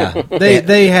did, yeah.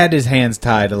 They had his hands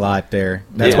tied a lot there.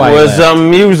 That's It why he was left. a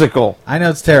musical. I know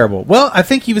it's terrible. Well, I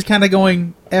think he was kind of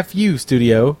going "F you,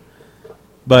 studio,"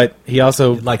 but he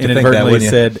also You'd like to think that, inadvertently wouldn't you?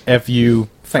 said "F you,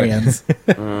 fans."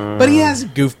 But he has a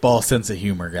goofball sense of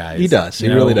humor, guys. He does. He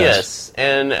You really does. Yes,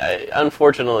 and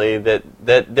unfortunately, that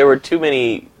there were too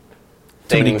many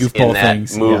many things goofball in that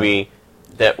things, movie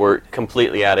that were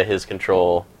completely out of his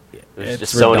control. It was It's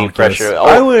just Sony redonkulous. pressure.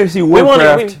 I want to see we wanna-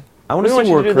 Warcraft. I want we to want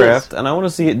see you to do Warcraft, this. and I want to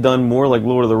see it done more like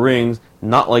Lord of the Rings,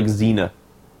 not like Xena.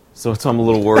 So I'm a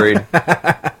little worried.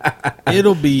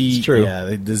 It'll be It's true. Yeah,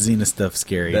 the Xena stuff's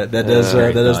scary. That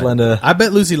does lend a. I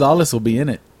bet Lucy Lawless will be in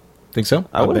it. Think so?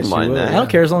 I wouldn't bet she mind will. that. I don't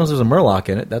care as long as there's a Murloc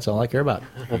in it. That's all I care about.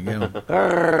 There you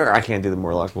go. I can't do the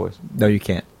Morlock voice. No, you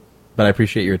can't. But I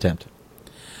appreciate your attempt.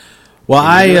 Well,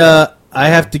 I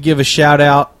have to give a shout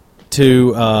out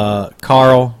to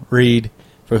Carl Reed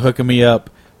for hooking me up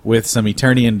with some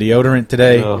Eternian deodorant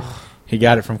today. Ugh. He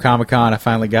got it from Comic-Con. I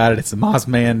finally got it. It's the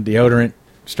Mossman deodorant,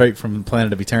 straight from the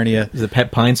planet of Eternia. Is it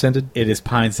pet pine scented? It is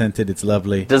pine scented. It's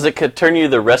lovely. Does it turn you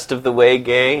the rest of the way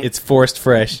gay? It's forest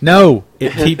fresh. No,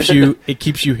 it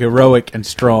keeps you heroic and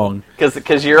strong.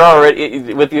 Because you're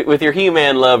already with your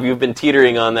He-Man love, you've been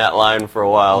teetering on that line for a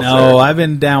while. No, sir. I've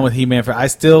been down with He-Man I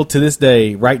still to this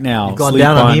day, right now, You've gone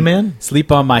down on He-Man?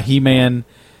 Sleep on my He-Man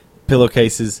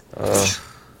pillowcases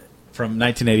from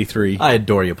 1983. I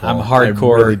adore you, Paul. I'm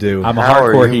hardcore. I really do. I'm a How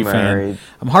are hardcore you He fan. married?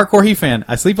 I'm a hardcore He fan.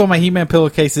 I sleep on my He-Man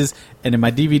pillowcases, and in my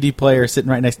DVD player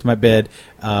sitting right next to my bed,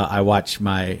 I watch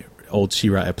my old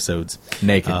She-Ra episodes.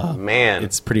 Naked. Man.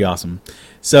 It's pretty awesome.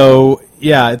 So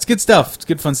yeah, it's good stuff. It's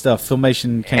good fun stuff.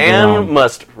 Filmation can't go Anne wrong.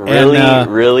 must really, And,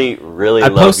 really I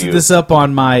love posted you. this up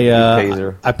on my.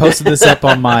 taser. I posted this up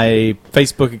on my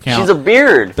Facebook account. She's a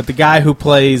beard. But the guy who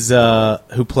played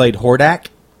Hordak,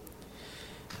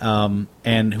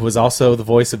 and who was also the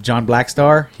voice of John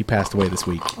Blackstar, he passed away this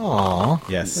week. Aw.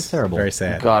 Yes, That's terrible. Very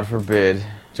sad. God forbid.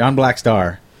 John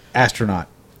Blackstar, astronaut.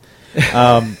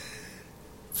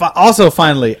 Also,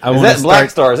 finally, I Is want that to Black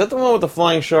start. Star? Is that the one with the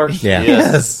flying shark? Yeah.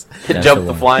 Yes, That's Jump the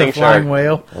the one. flying the shark. flying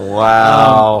whale,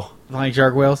 Wow. flying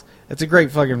shark whales. That's a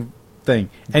great fucking thing.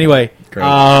 Anyway, Great.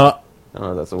 I don't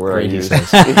know if that's the word Great, I he use.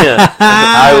 says. Yeah.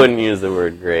 I wouldn't use the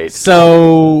word great.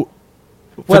 So,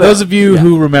 for What those a- of you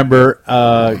who remember,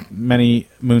 many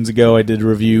moons ago, I did a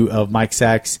review of Mike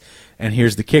Sachs, and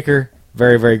Here's the Kicker.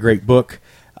 Very, very great book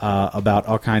about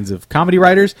all kinds of comedy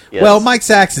writers. Yes. Well, Mike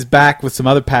Sachs is back with some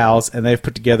other pals, and they've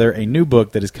put together a new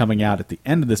book that is coming out at the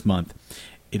end of this month.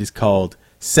 It is called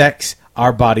Sex,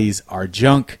 Our Bodies, Our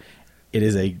Junk. It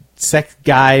is a sex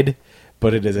guide,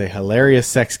 but it is a hilarious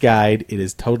sex guide. It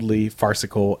is totally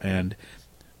farcical and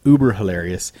uber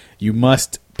hilarious. You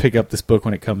must pick up this book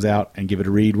when it comes out and give it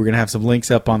a read. We're going to have some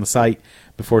links up on the site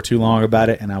before too long about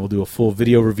it, and I will do a full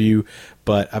video review.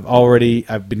 But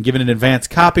I've been given an advance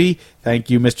copy. Thank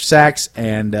you, Mr. Sachs,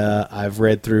 and I've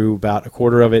read through about a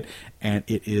quarter of it, and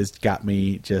it is got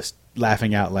me just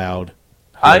laughing out loud.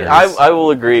 Hilarious. I will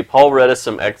agree. Paul read us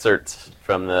some excerpts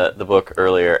from the book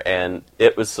earlier, and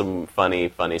it was some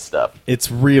funny stuff. It's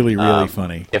really, really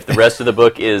funny. If the rest of the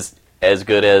book is as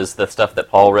good as the stuff that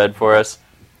Paul read for us,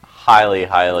 highly,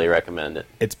 highly recommend it.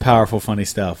 It's powerful, funny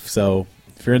stuff. So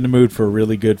if you're in the mood for a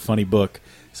really good, funny book,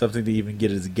 something to even get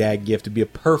as a gag gift, to be a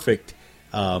perfect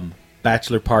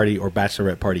bachelor party or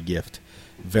bachelorette party gift.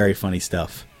 Very funny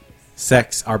stuff.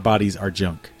 Sex, Our Bodies, Our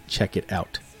Junk. Check it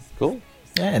out. Cool.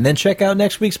 Yeah, and then check out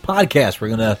next week's podcast. We're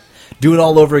going to do it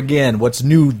all over again. What's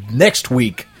new next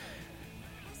week?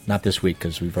 Not this week,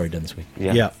 because we've already done this week.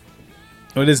 Yeah.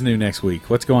 What is new next week?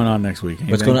 What's going on next week?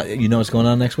 What's Anything? going on? You know what's going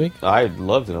on next week? I'd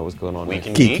love to know what's going on. Week next.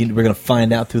 in Geek. Geek. We're going to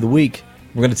find out through the week.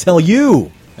 We're going to tell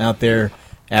you out there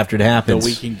after it The happens.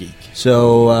 Week in Geek.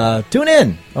 So tune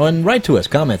in and write to us.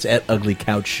 Comments at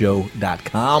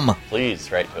uglycouchshow.com.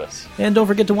 Please write to us. And don't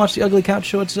forget to watch the Ugly Couch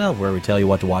Show itself, where we tell you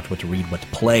what to watch, what to read, what to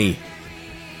play.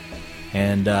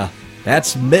 And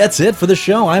that's it for the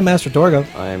show. I'm Master Torgo.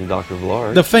 I am Dr.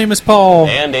 Vlar. The famous Paul.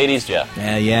 And 80s Jeff.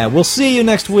 Yeah. We'll see you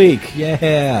next week.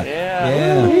 Yeah.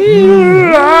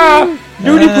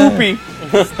 Duty poopy.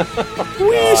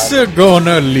 We're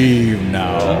gonna leave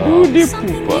now.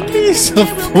 Something wicked, He's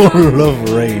full of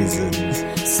raisins.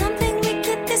 something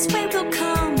wicked this way will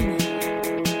come.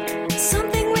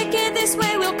 Something wicked this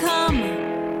way will come.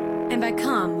 And by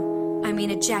come, I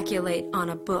mean ejaculate on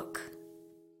a book.